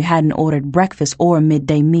told me you hadn't ordered breakfast or a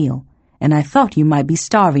midday meal, and I thought you might be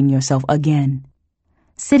starving yourself again."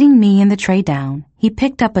 Sitting me and the tray down, he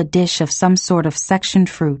picked up a dish of some sort of sectioned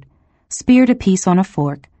fruit, speared a piece on a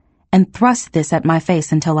fork, and thrust this at my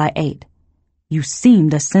face until I ate. "You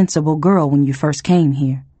seemed a sensible girl when you first came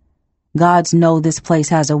here. Gods know this place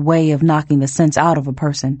has a way of knocking the sense out of a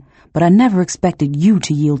person, but I never expected you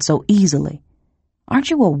to yield so easily.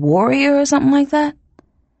 Aren't you a warrior or something like that?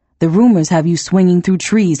 The rumors have you swinging through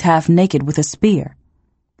trees half naked with a spear."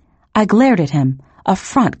 I glared at him,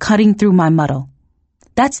 affront cutting through my muddle.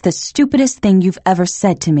 "That's the stupidest thing you've ever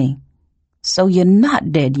said to me." "So you're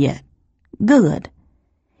not dead yet? Good."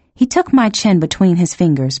 He took my chin between his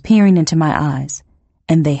fingers, peering into my eyes.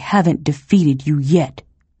 "And they haven't defeated you yet.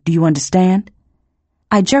 Do you understand?"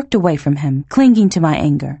 I jerked away from him, clinging to my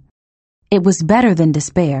anger. It was better than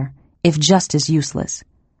despair, if just as useless.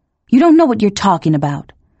 "You don't know what you're talking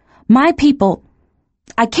about. My people,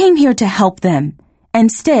 I came here to help them.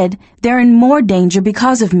 Instead, they're in more danger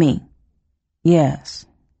because of me." "Yes,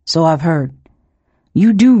 so I've heard.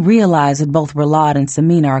 You do realize that both Ralad and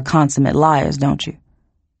Samina are consummate liars, don't you?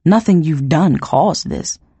 Nothing you've done caused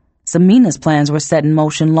this. Samina's plans were set in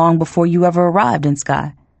motion long before you ever arrived in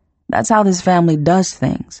Sky. That's how this family does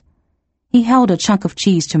things." He held a chunk of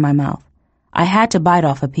cheese to my mouth. I had to bite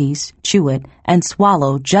off a piece, chew it, and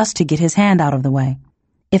swallow just to get his hand out of the way.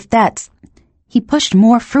 "If that's—" He pushed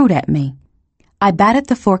more fruit at me. I batted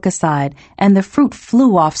the fork aside, and the fruit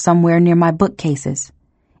flew off somewhere near my bookcases.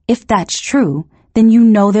 "If that's true, then you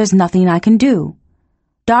know there's nothing I can do.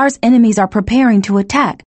 Dar's enemies are preparing to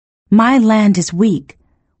attack. My land is weak.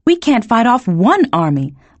 We can't fight off one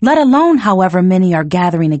army, let alone however many are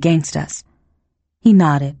gathering against us." He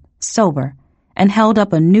nodded, sober, and held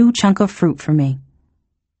up a new chunk of fruit for me.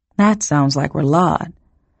 "That sounds like Ralad.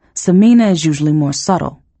 Samina is usually more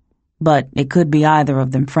subtle, but it could be either of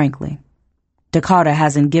them, frankly. Dakota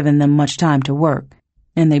hasn't given them much time to work,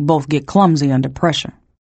 and they both get clumsy under pressure."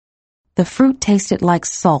 The fruit tasted like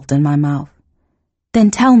salt in my mouth. "Then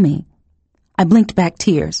tell me." I blinked back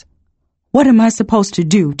tears. "What am I supposed to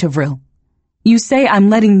do, Tavril? You say I'm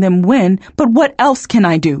letting them win, but what else can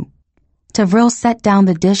I do?" Tavril set down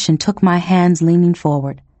the dish and took my hands, leaning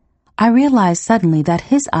forward. I realized suddenly that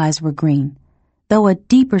his eyes were green, though a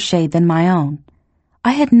deeper shade than my own.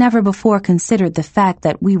 I had never before considered the fact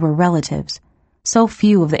that we were relatives. So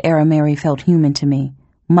few of the Arameri felt human to me,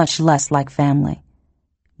 much less like family.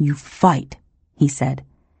 "You fight," he said,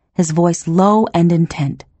 his voice low and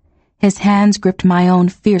intent. His hands gripped my own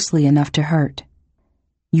fiercely enough to hurt.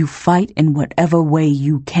 "You fight in whatever way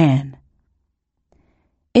you can."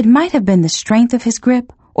 It might have been the strength of his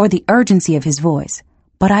grip or the urgency of his voice,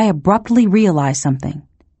 but I abruptly realized something.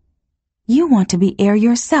 "You want to be heir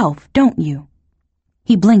yourself, don't you?"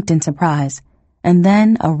 He blinked in surprise, and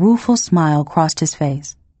then a rueful smile crossed his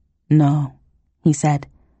face. "No," he said.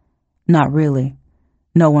 "Not really.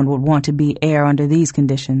 No one would want to be heir under these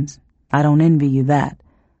conditions. I don't envy you that.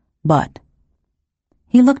 But—"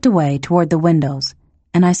 He looked away toward the windows,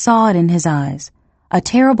 and I saw it in his eyes, a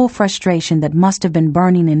terrible frustration that must have been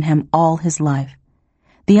burning in him all his life.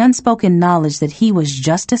 the unspoken knowledge that he was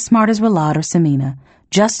just as smart as Ralad or Samina,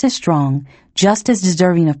 just as strong, just as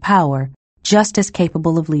deserving of power, just as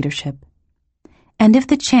capable of leadership. And if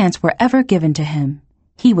the chance were ever given to him,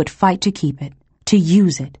 he would fight to keep it, to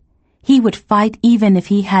use it. He would fight even if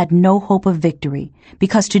he had no hope of victory,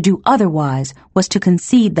 because to do otherwise was to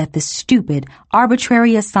concede that the stupid,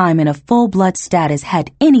 arbitrary assignment of full-blood status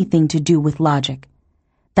had anything to do with logic,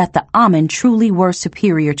 that the Amen truly were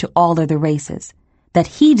superior to all other races, that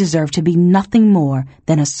he deserved to be nothing more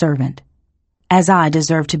than a servant, as I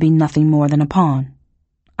deserved to be nothing more than a pawn.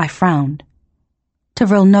 I frowned.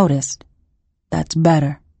 Tavril noticed. That's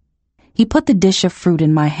better. He put the dish of fruit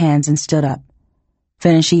in my hands and stood up.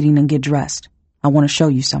 Finish eating and get dressed. I want to show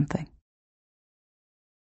you something.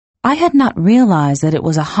 I had not realized that it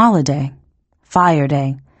was a holiday, Fire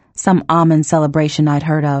Day, some Amen celebration I'd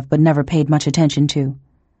heard of but never paid much attention to.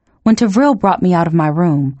 When Tavril brought me out of my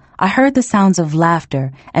room, I heard the sounds of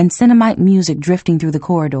laughter and Cinnamite music drifting through the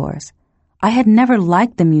corridors. I had never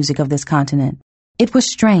liked the music of this continent. It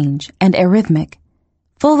was strange and arrhythmic,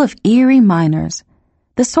 full of eerie minors,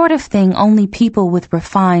 the sort of thing only people with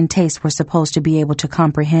refined taste were supposed to be able to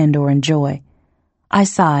comprehend or enjoy. I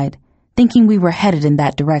sighed, thinking we were headed in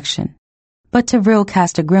that direction. But Tavril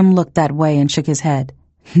cast a grim look that way and shook his head.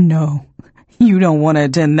 No, you don't want to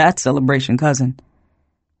attend that celebration, cousin.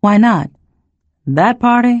 Why not? That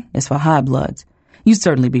party is for high-bloods. You'd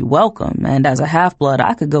certainly be welcome, and as a half-blood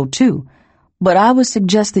I could go too. But I would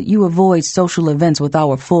suggest that you avoid social events with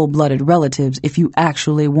our full-blooded relatives if you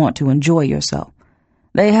actually want to enjoy yourself.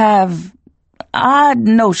 They have odd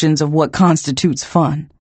notions of what constitutes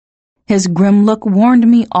fun. His grim look warned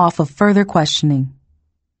me off of further questioning.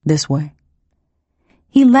 This way.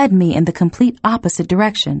 He led me in the complete opposite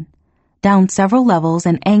direction, down several levels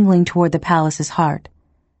and angling toward the palace's heart.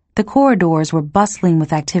 The corridors were bustling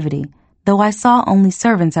with activity, though I saw only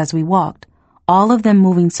servants as we walked, all of them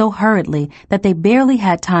moving so hurriedly that they barely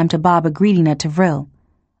had time to bob a greeting at Tavril.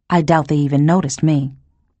 I doubt they even noticed me.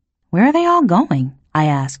 Where are they all going? I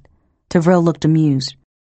asked. Tavril looked amused.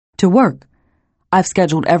 To work. I've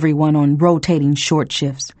scheduled everyone on rotating short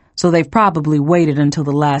shifts, so they've probably waited until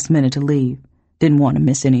the last minute to leave. Didn't want to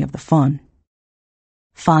miss any of the fun.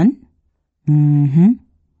 Fun? Mm-hmm.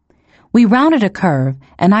 We rounded a curve,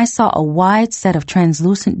 and I saw a wide set of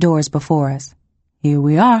translucent doors before us. Here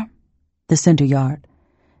we are, the center yard.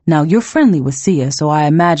 Now, you're friendly with Sia, so I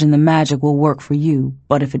imagine the magic will work for you,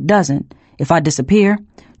 but if it doesn't, if I disappear,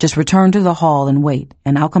 just return to the hall and wait,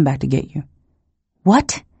 and I'll come back to get you.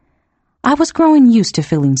 What? I was growing used to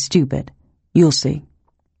feeling stupid. You'll see.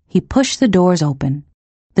 He pushed the doors open.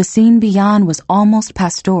 The scene beyond was almost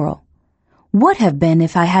pastoral. Would have been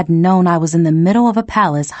if I hadn't known I was in the middle of a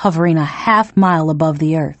palace hovering a half-mile above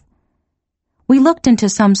the earth. We looked into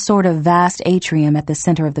some sort of vast atrium at the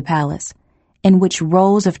center of the palace, in which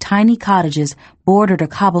rows of tiny cottages bordered a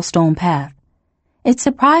cobblestone path. It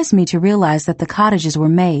surprised me to realize that the cottages were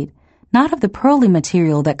made, not of the pearly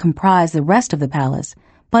material that comprised the rest of the palace,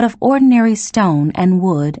 but of ordinary stone and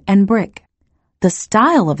wood and brick. The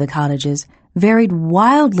style of the cottages varied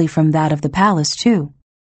wildly from that of the palace, too.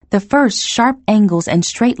 The first sharp angles and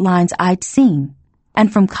straight lines I'd seen,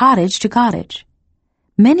 and from cottage to cottage.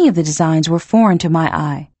 Many of the designs were foreign to my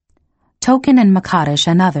eye, Token and Makadish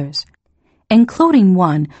and others, including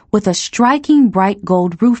one with a striking bright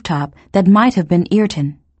gold rooftop that might have been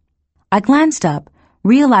Irton. I glanced up,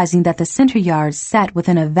 realizing that the center yard sat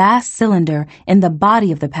within a vast cylinder in the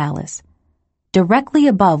body of the palace. Directly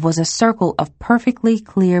above was a circle of perfectly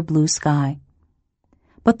clear blue sky.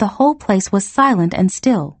 But the whole place was silent and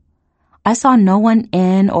still. I saw no one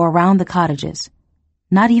in or around the cottages.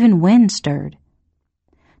 Not even wind stirred.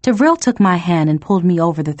 Tavril took my hand and pulled me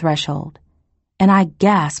over the threshold, and I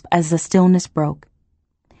gasped as the stillness broke.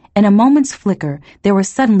 In a moment's flicker, there were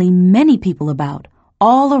suddenly many people about,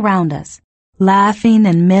 all around us, laughing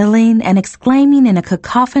and milling and exclaiming in a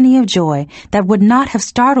cacophony of joy that would not have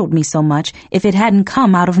startled me so much if it hadn't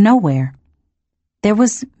come out of nowhere. There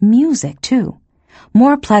was music, too.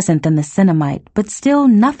 More pleasant than the Cinnamite, but still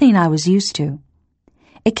nothing I was used to.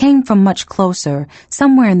 It came from much closer,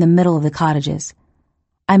 somewhere in the middle of the cottages.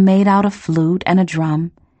 I made out a flute and a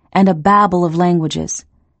drum, and a babble of languages.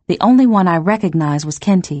 The only one I recognized was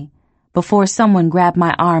Kenti, before someone grabbed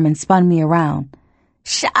my arm and spun me around.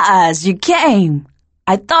 Shaz, you came!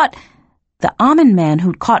 I thought... The Amen man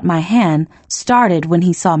who'd caught my hand started when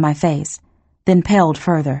he saw my face, then paled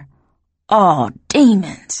further. Oh,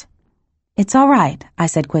 demons! It's all right, I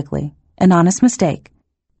said quickly. An honest mistake.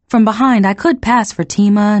 From behind, I could pass for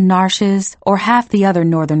Tima, Narshes, or half the other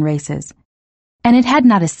northern races. And it had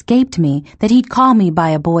not escaped me that he'd call me by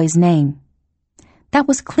a boy's name. That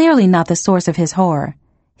was clearly not the source of his horror.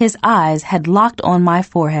 His eyes had locked on my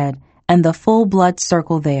forehead and the full blood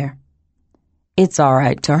circle there. "It's all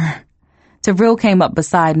right, Tur." Tavril came up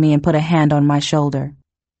beside me and put a hand on my shoulder.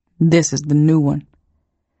 "This is the new one."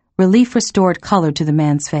 Relief restored color to the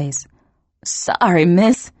man's face. "Sorry,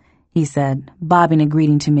 miss," he said, bobbing a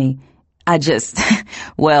greeting to me. "I just,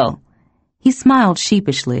 well," he smiled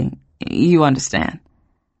sheepishly. "You understand."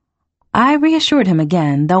 I reassured him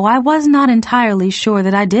again, though I was not entirely sure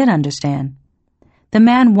that I did understand. The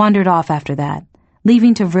man wandered off after that,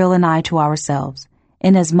 leaving Tavril and I to ourselves,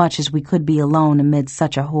 inasmuch as we could be alone amid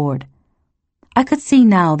such a horde. I could see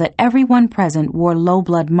now that everyone present wore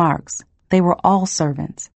low-blood marks. They were all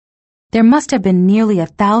servants. There must have been nearly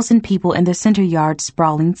 1,000 people in the center yard's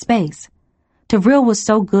sprawling space. Tavril was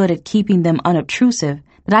so good at keeping them unobtrusive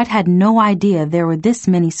that I'd had no idea there were this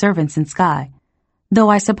many servants in Skye, though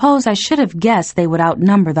I suppose I should have guessed they would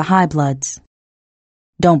outnumber the high-bloods.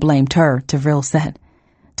 "Don't blame Tur," Tavril said.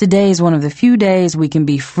 "Today's one of the few days we can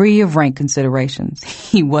be free of rank considerations."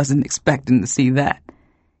 He wasn't expecting to see that.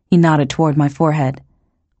 He nodded toward my forehead.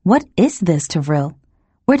 "What is this, Tavril?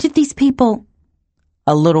 Where did these people—"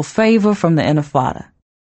 "A little favor from the Intifada."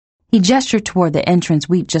 He gestured toward the entrance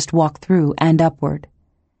we'd just walked through and upward.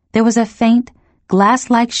 There was a faint,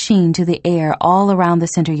 glass-like sheen to the air all around the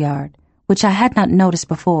center yard, which I had not noticed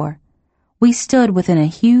before. We stood within a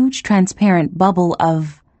huge, transparent bubble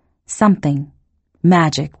of something.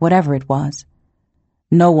 Magic, whatever it was.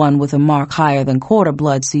 "No one with a mark higher than quarter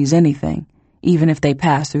blood sees anything, even if they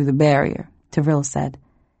pass through the barrier," Tavril said.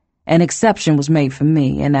 "An exception was made for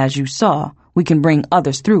me, and as you saw, we can bring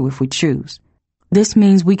others through if we choose. This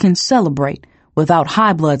means we can celebrate without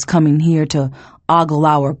high-bloods coming here to ogle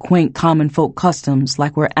our quaint common folk customs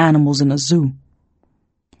like we're animals in a zoo."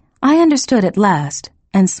 I understood at last,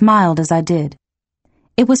 and smiled as I did.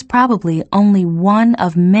 It was probably only one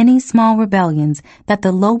of many small rebellions that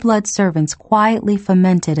the low-blood servants quietly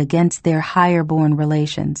fomented against their higher-born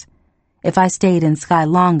relations. If I stayed in Skye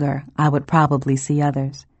longer, I would probably see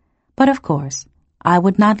others. But of course, I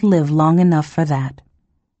would not live long enough for that.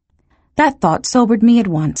 That thought sobered me at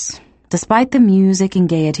once, despite the music and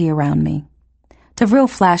gaiety around me. Tavril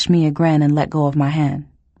flashed me a grin and let go of my hand.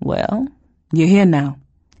 "Well, you're here now.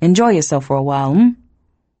 Enjoy yourself for a while,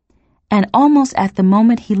 And almost at the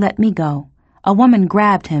moment he let me go, a woman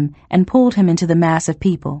grabbed him and pulled him into the mass of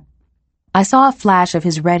people. I saw a flash of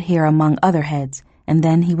his red hair among other heads, and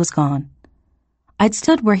then he was gone. I'd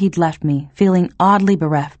stood where he'd left me, feeling oddly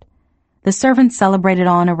bereft. The servants celebrated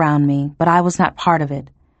on around me, but I was not part of it,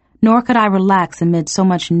 nor could I relax amid so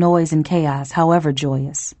much noise and chaos, however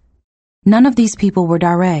joyous. None of these people were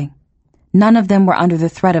Daré. None of them were under the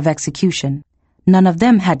threat of execution. None of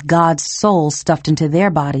them had God's soul stuffed into their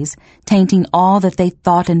bodies, tainting all that they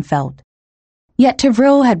thought and felt. Yet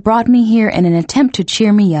Tavril had brought me here in an attempt to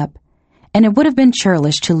cheer me up, and it would have been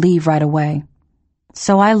churlish to leave right away.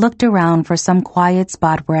 So I looked around for some quiet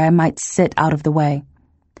spot where I might sit out of the way.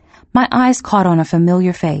 My eyes caught on a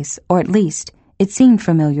familiar face, or at least, it seemed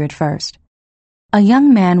familiar at first. A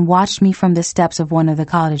young man watched me from the steps of one of the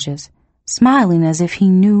cottages, smiling as if he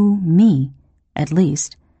knew me, at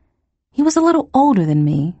least. He was a little older than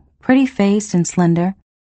me, pretty-faced and slender,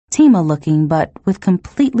 Tima-looking, but with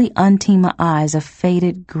completely un-Tima eyes of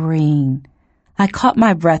faded green. I caught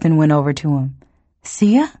my breath and went over to him.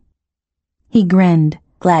 "Sia?" He grinned.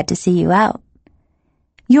 "Glad to see you out."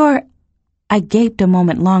 "You're—" I gaped a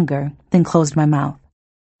moment longer, then closed my mouth.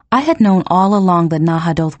 I had known all along that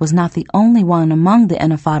Nahadoth was not the only one among the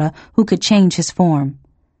Intifada who could change his form.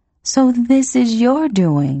 "So this is your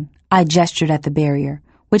doing." I gestured at the barrier,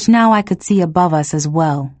 which now I could see above us as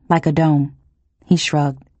well, like a dome. He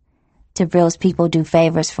shrugged. "Tavril's people do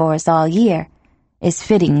favors for us all year. It's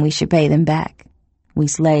fitting we should pay them back. We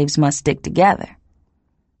slaves must stick together."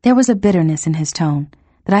 There was a bitterness in his tone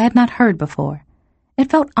that I had not heard before. It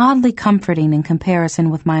felt oddly comforting in comparison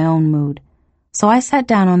with my own mood, so I sat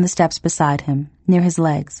down on the steps beside him, near his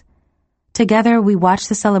legs. Together we watched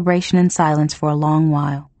the celebration in silence for a long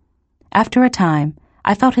while. After a time,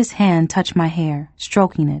 I felt his hand touch my hair,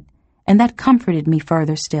 stroking it, and that comforted me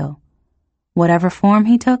further still. Whatever form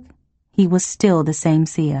he took, he was still the same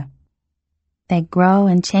Sia. "They grow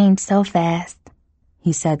and change so fast,"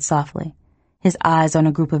 he said softly, his eyes on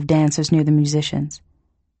a group of dancers near the musicians.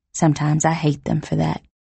 "Sometimes I hate them for that."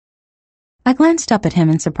 I glanced up at him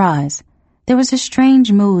in surprise. There was a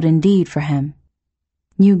strange mood indeed for him.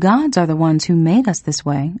 "You gods are the ones who made us this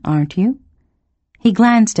way, aren't you?" He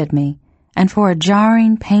glanced at me, and for a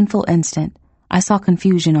jarring, painful instant, I saw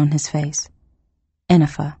confusion on his face.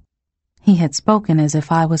 Inifa. He had spoken as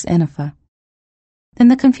if I was Inifa. Then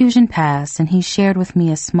the confusion passed, and he shared with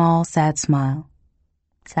me a small, sad smile.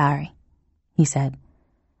 "Sorry," he said.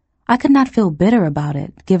 I could not feel bitter about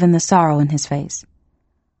it, given the sorrow in his face.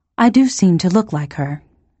 "I do seem to look like her."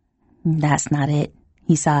 "That's not it,"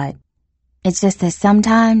 he sighed. "It's just that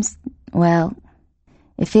sometimes, well,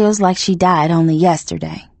 it feels like she died only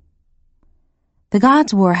yesterday." The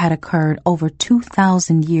God's War had occurred over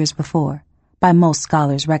 2,000 years before, by most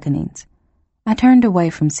scholars' reckonings. I turned away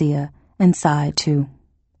from Sia and sighed, too,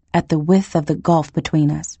 at the width of the gulf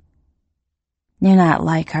between us. "You're not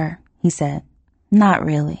like her," he said. "Not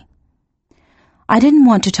really." I didn't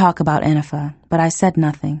want to talk about Enifa, but I said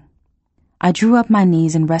nothing. I drew up my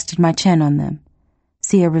knees and rested my chin on them.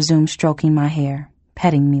 Sia resumed stroking my hair,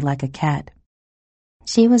 petting me like a cat.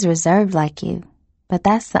 "She was reserved like you, but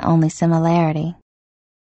that's the only similarity.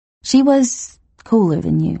 She was cooler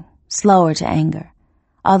than you, slower to anger,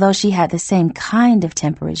 although she had the same kind of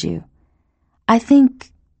temper as you. I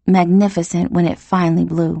think magnificent when it finally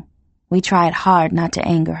blew. We tried hard not to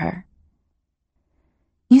anger her."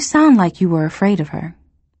 "You sound like you were afraid of her."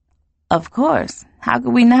 "Of course. How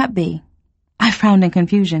could we not be?" I frowned in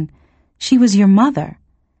confusion. "She was your mother."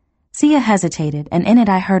 Sia hesitated, and in it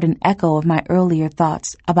I heard an echo of my earlier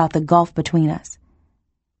thoughts about the gulf between us.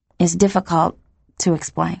 "It's difficult to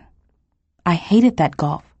explain. I hated that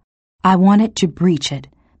gulf. I wanted to breach it,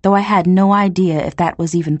 though I had no idea if that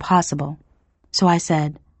was even possible. So I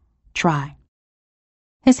said, 'Try.'"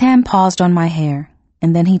 His hand paused on my hair,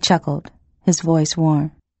 and then he chuckled, his voice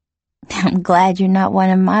warm. "I'm glad you're not one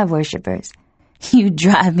of my worshippers. You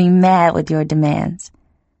drive me mad with your demands."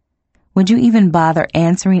 "Would you even bother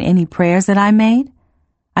answering any prayers that I made?"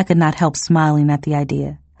 I could not help smiling at the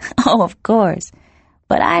idea. "Oh, of course.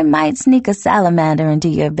 But I might sneak a salamander into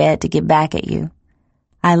your bed to get back at you."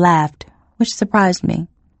 I laughed, which surprised me.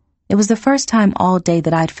 It was the first time all day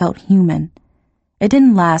that I'd felt human. It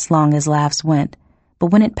didn't last long as laughs went, but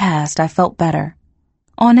when it passed, I felt better.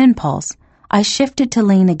 On impulse, I shifted to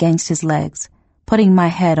lean against his legs, putting my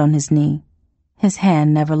head on his knee. His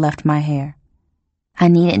hand never left my hair. "I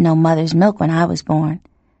needed no mother's milk when I was born."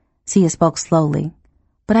 Sia spoke slowly,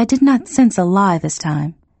 but I did not sense a lie this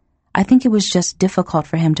time. I think it was just difficult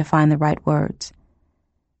for him to find the right words.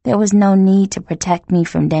 "There was no need to protect me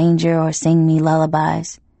from danger or sing me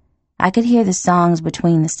lullabies. I could hear the songs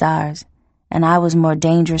between the stars, and I was more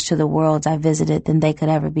dangerous to the worlds I visited than they could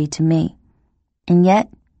ever be to me. And yet,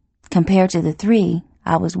 compared to the three,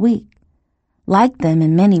 I was weak. Like them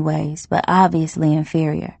in many ways, but obviously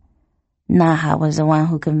inferior. Naha was the one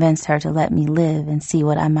who convinced her to let me live and see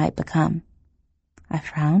what I might become." I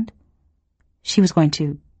frowned. "She was going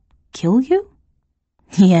to kill you?"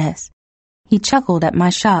 "Yes." He chuckled at my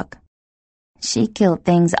shock. "She killed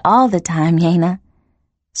things all the time, Yena.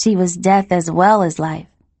 She was death as well as life.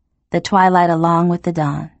 The twilight along with the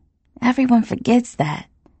dawn. Everyone forgets that."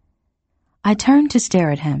 I turned to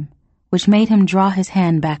stare at him, which made him draw his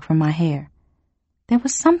hand back from my hair. There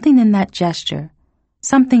was something in that gesture,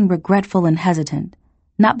 something regretful and hesitant,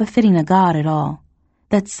 not befitting a god at all,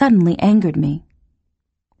 that suddenly angered me.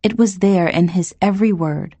 It was there in his every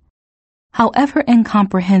word. However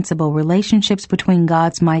incomprehensible relationships between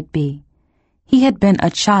gods might be, he had been a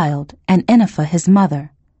child and Enifa his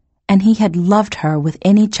mother, and he had loved her with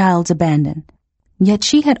any child's abandon. Yet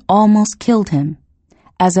she had almost killed him,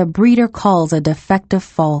 as a breeder calls a defective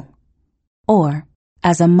foal, or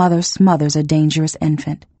as a mother smothers a dangerous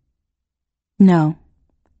infant. No,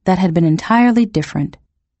 that had been entirely different.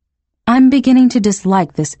 "I'm beginning to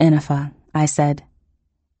dislike this Enifa," I said.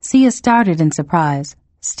 Sia started in surprise,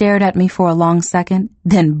 stared at me for a long second,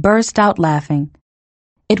 then burst out laughing.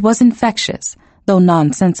 It was infectious, though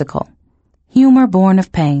nonsensical. Humor born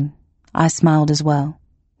of pain. I smiled as well.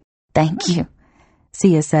 "Thank you,"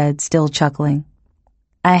 Sia said, still chuckling.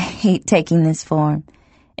 "I hate taking this form.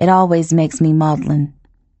 It always makes me maudlin."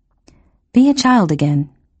 "Be a child again."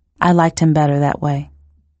 I liked him better that way.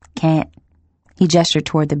 "Can't." He gestured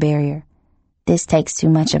toward the barrier. "This takes too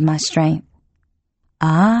much of my strength."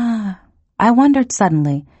 Ah, I wondered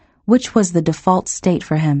suddenly which was the default state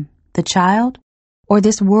for him, the child, or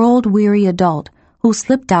this world-weary adult who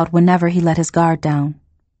slipped out whenever he let his guard down,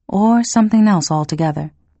 or something else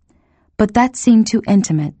altogether. But that seemed too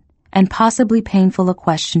intimate and possibly painful a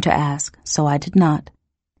question to ask, so I did not.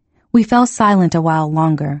 We fell silent a while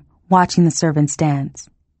longer, watching the servants dance.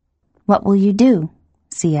 "What will you do?"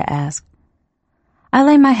 Sia asked. I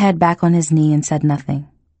lay my head back on his knee and said nothing.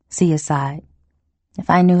 Sia sighed. "If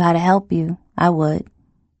I knew how to help you, I would.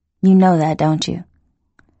 You know that, don't you?"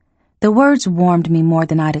 The words warmed me more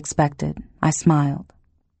than I'd expected. I smiled.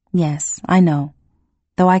 "Yes, I know,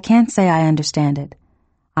 though I can't say I understand it.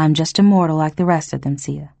 I'm just a mortal like the rest of them,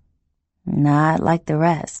 Sia. Not like the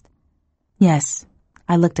rest. Yes,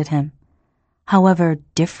 I looked at him. However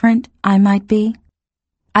different I might be.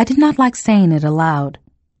 I did not like saying it aloud.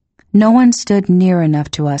 No one stood near enough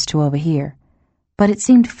to us to overhear, but it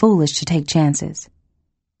seemed foolish to take chances.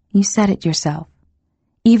 You said it yourself.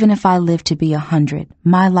 Even if I lived to be 100,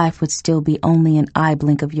 my life would still be only an eye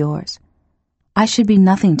blink of yours. I should be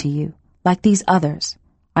nothing to you, like these others.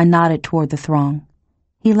 I nodded toward the throng.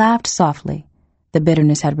 He laughed softly. The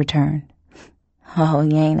bitterness had returned. Oh,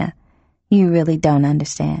 Yaina, you really don't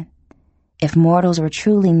understand. If mortals were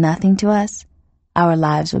truly nothing to us, our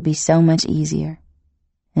lives would be so much easier.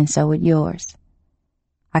 And so would yours.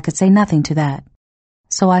 I could say nothing to that.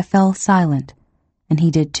 So I fell silent, and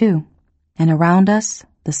he did too. And around us,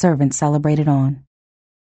 the servants celebrated on.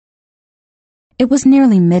 It was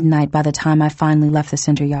nearly midnight by the time I finally left the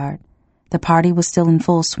center yard. The party was still in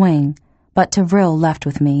full swing, but Tavril left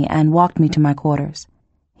with me and walked me to my quarters.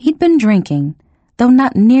 He'd been drinking, though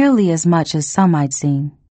not nearly as much as some I'd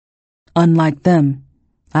seen. "Unlike them,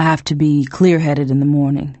 I have to be clear-headed in the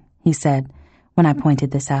morning," he said, when I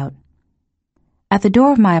pointed this out. At the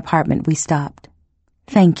door of my apartment, we stopped.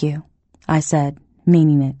 "Thank you," I said,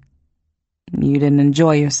 meaning it. "You didn't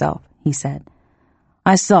enjoy yourself," he said.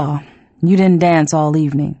 "I saw. You didn't dance all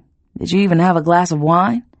evening. Did you even have a glass of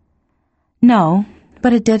wine?" "No,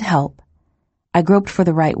 but it did help." I groped for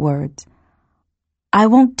the right words. I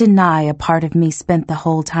won't deny a part of me spent the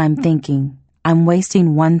whole time thinking, I'm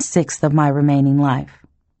wasting 1/6 of my remaining life.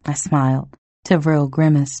 I smiled. Tavril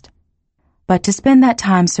grimaced. But to spend that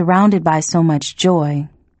time surrounded by so much joy,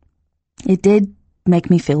 it did make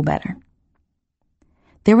me feel better.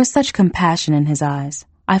 There was such compassion in his eyes.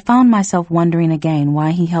 I found myself wondering again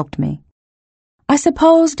why he helped me. I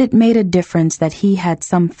supposed it made a difference that he had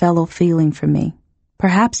some fellow feeling for me,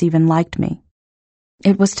 perhaps even liked me.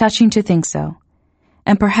 It was touching to think so,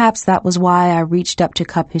 and perhaps that was why I reached up to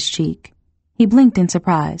cup his cheek. He blinked in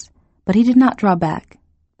surprise, but he did not draw back.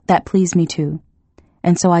 That pleased me too,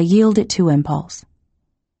 and so I yielded to impulse.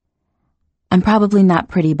 "I'm probably not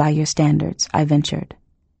pretty by your standards," I ventured.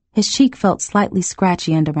 His cheek felt slightly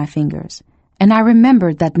scratchy under my fingers, and I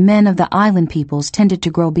remembered that men of the island peoples tended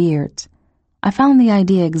to grow beards. I found the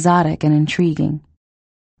idea exotic and intriguing.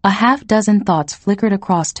 A half-dozen thoughts flickered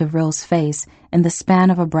across Tavril's face in the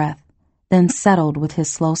span of a breath, then settled with his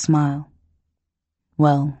slow smile.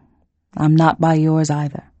 "Well, I'm not by yours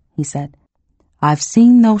either," he said. "I've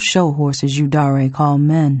seen those show horses you Dare call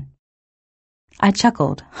men." I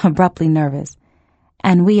chuckled, abruptly nervous.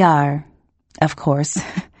 "And we are, of course,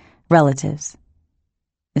 relatives."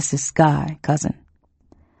 "This is Sky, cousin."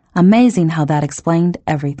 Amazing how that explained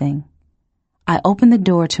everything. I opened the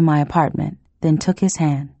door to my apartment, then took his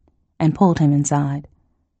hand and pulled him inside.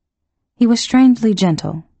 He was strangely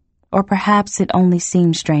gentle, or perhaps it only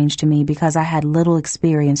seemed strange to me because I had little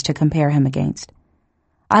experience to compare him against.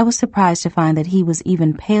 I was surprised to find that he was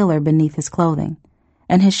even paler beneath his clothing,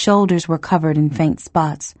 and his shoulders were covered in faint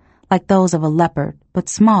spots, like those of a leopard, but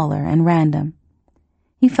smaller and random.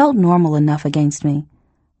 He felt normal enough against me,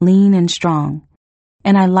 lean and strong,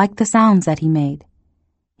 and I liked the sounds that he made.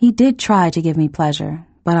 He did try to give me pleasure,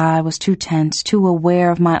 but I was too tense, too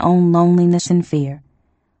aware of my own loneliness and fear,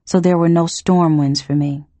 so there were no storm winds for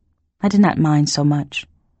me. I did not mind so much.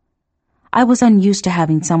 I was unused to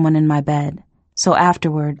having someone in my bed, so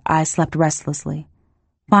afterward I slept restlessly.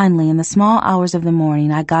 Finally, in the small hours of the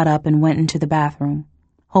morning, I got up and went into the bathroom,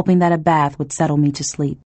 hoping that a bath would settle me to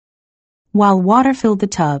sleep. While water filled the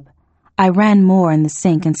tub, I ran more in the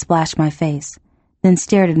sink and splashed my face, then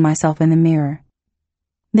stared at myself in the mirror.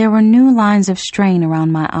 There were new lines of strain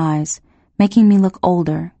around my eyes, making me look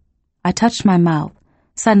older. I touched my mouth,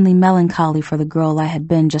 suddenly melancholy for the girl I had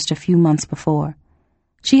been just a few months before.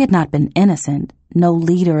 She had not been innocent, no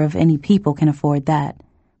leader of any people can afford that,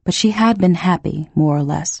 but she had been happy, more or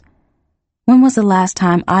less. When was the last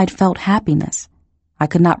time I'd felt happiness? I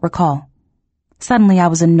could not recall. Suddenly I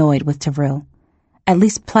was annoyed with Tavril. At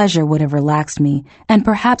least pleasure would have relaxed me, and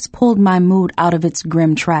perhaps pulled my mood out of its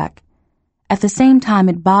grim track. At the same time,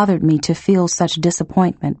 it bothered me to feel such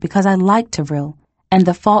disappointment because I liked Tavril, and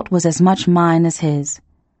the fault was as much mine as his.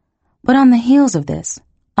 But on the heels of this,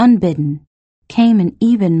 unbidden, came an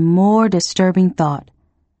even more disturbing thought,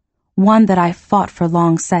 one that I fought for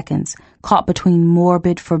long seconds, caught between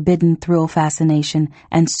morbid, forbidden thrill fascination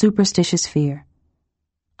and superstitious fear.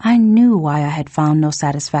 I knew why I had found no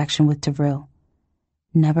satisfaction with Tavril.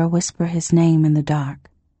 Never whisper his name in the dark.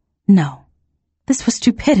 No, this was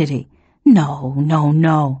stupidity. No, no,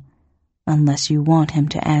 no, unless you want him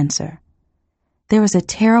to answer. There was a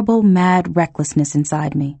terrible, mad recklessness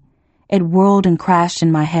inside me. It whirled and crashed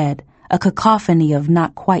in my head, a cacophony of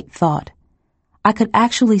not quite thought. I could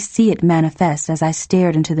actually see it manifest as I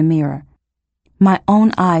stared into the mirror. My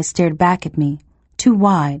own eyes stared back at me, too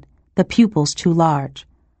wide, the pupils too large.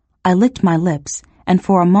 I licked my lips, and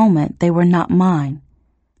for a moment they were not mine.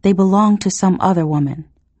 They belonged to some other woman,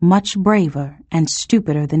 much braver and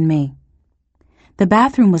stupider than me. The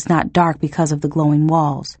bathroom was not dark because of the glowing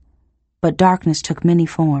walls, but darkness took many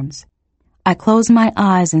forms. I closed my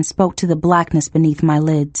eyes and spoke to the blackness beneath my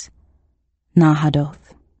lids.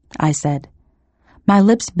 Nahadoth, I said. My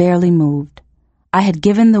lips barely moved. I had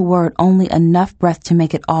given the word only enough breath to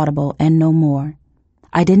make it audible and no more.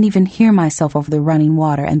 I didn't even hear myself over the running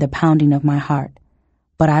water and the pounding of my heart.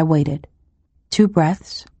 But I waited. 2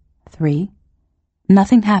 breaths, 3.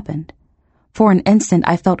 Nothing happened. For an instant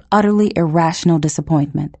I felt utterly irrational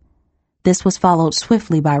disappointment. This was followed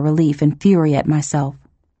swiftly by relief and fury at myself.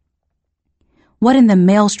 What in the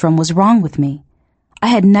maelstrom was wrong with me? I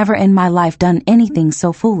had never in my life done anything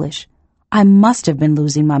so foolish. I must have been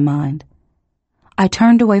losing my mind. I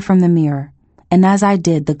turned away from the mirror, and as I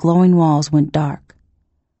did, the glowing walls went dark.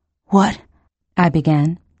 "What?" I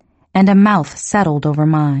began, and a mouth settled over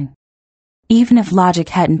mine. Even if logic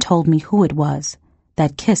hadn't told me who it was,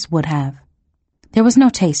 that kiss would have. There was no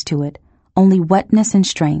taste to it, only wetness and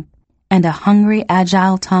strength, and a hungry,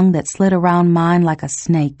 agile tongue that slid around mine like a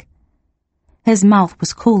snake. His mouth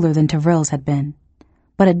was cooler than Tavril's had been,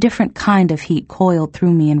 but a different kind of heat coiled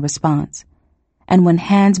through me in response, and when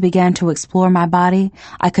hands began to explore my body,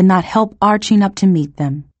 I could not help arching up to meet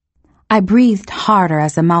them. I breathed harder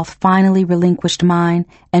as the mouth finally relinquished mine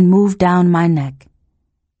and moved down my neck.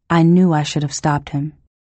 I knew I should have stopped him.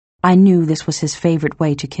 I knew this was his favorite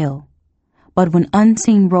way to kill. But when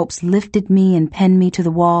unseen ropes lifted me and pinned me to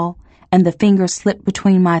the wall, and the fingers slipped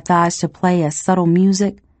between my thighs to play as subtle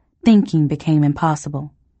music, thinking became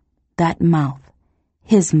impossible. That mouth,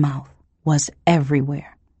 his mouth, was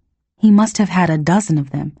everywhere. He must have had a dozen of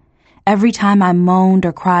them. Every time I moaned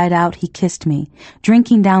or cried out, he kissed me,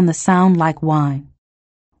 drinking down the sound like wine.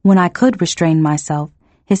 When I could restrain myself,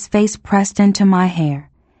 his face pressed into my hair.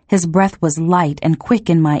 His breath was light and quick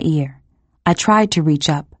in my ear. I tried to reach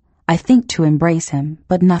up, I think to embrace him,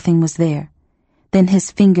 but nothing was there. Then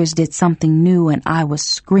his fingers did something new and I was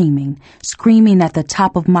screaming at the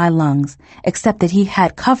top of my lungs, except that he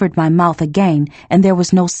had covered my mouth again and there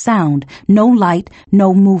was no sound, no light,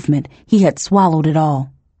 no movement. He had swallowed it all.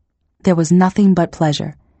 There was nothing but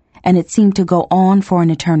pleasure, and it seemed to go on for an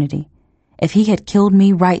eternity. If he had killed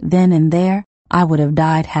me right then and there, I would have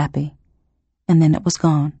died happy. And then it was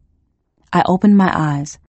gone. I opened my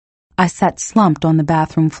eyes. I sat slumped on the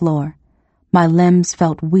bathroom floor. My limbs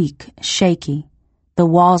felt weak, shaky. The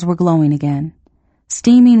walls were glowing again.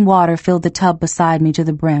 Steaming water filled the tub beside me to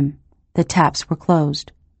the brim. The taps were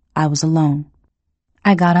closed. I was alone.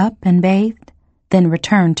 I got up and bathed, then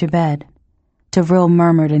returned to bed. Tavril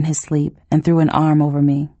murmured in his sleep and threw an arm over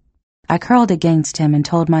me. I curled against him and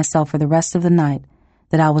told myself for the rest of the night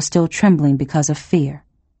that I was still trembling because of fear,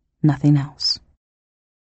 nothing else.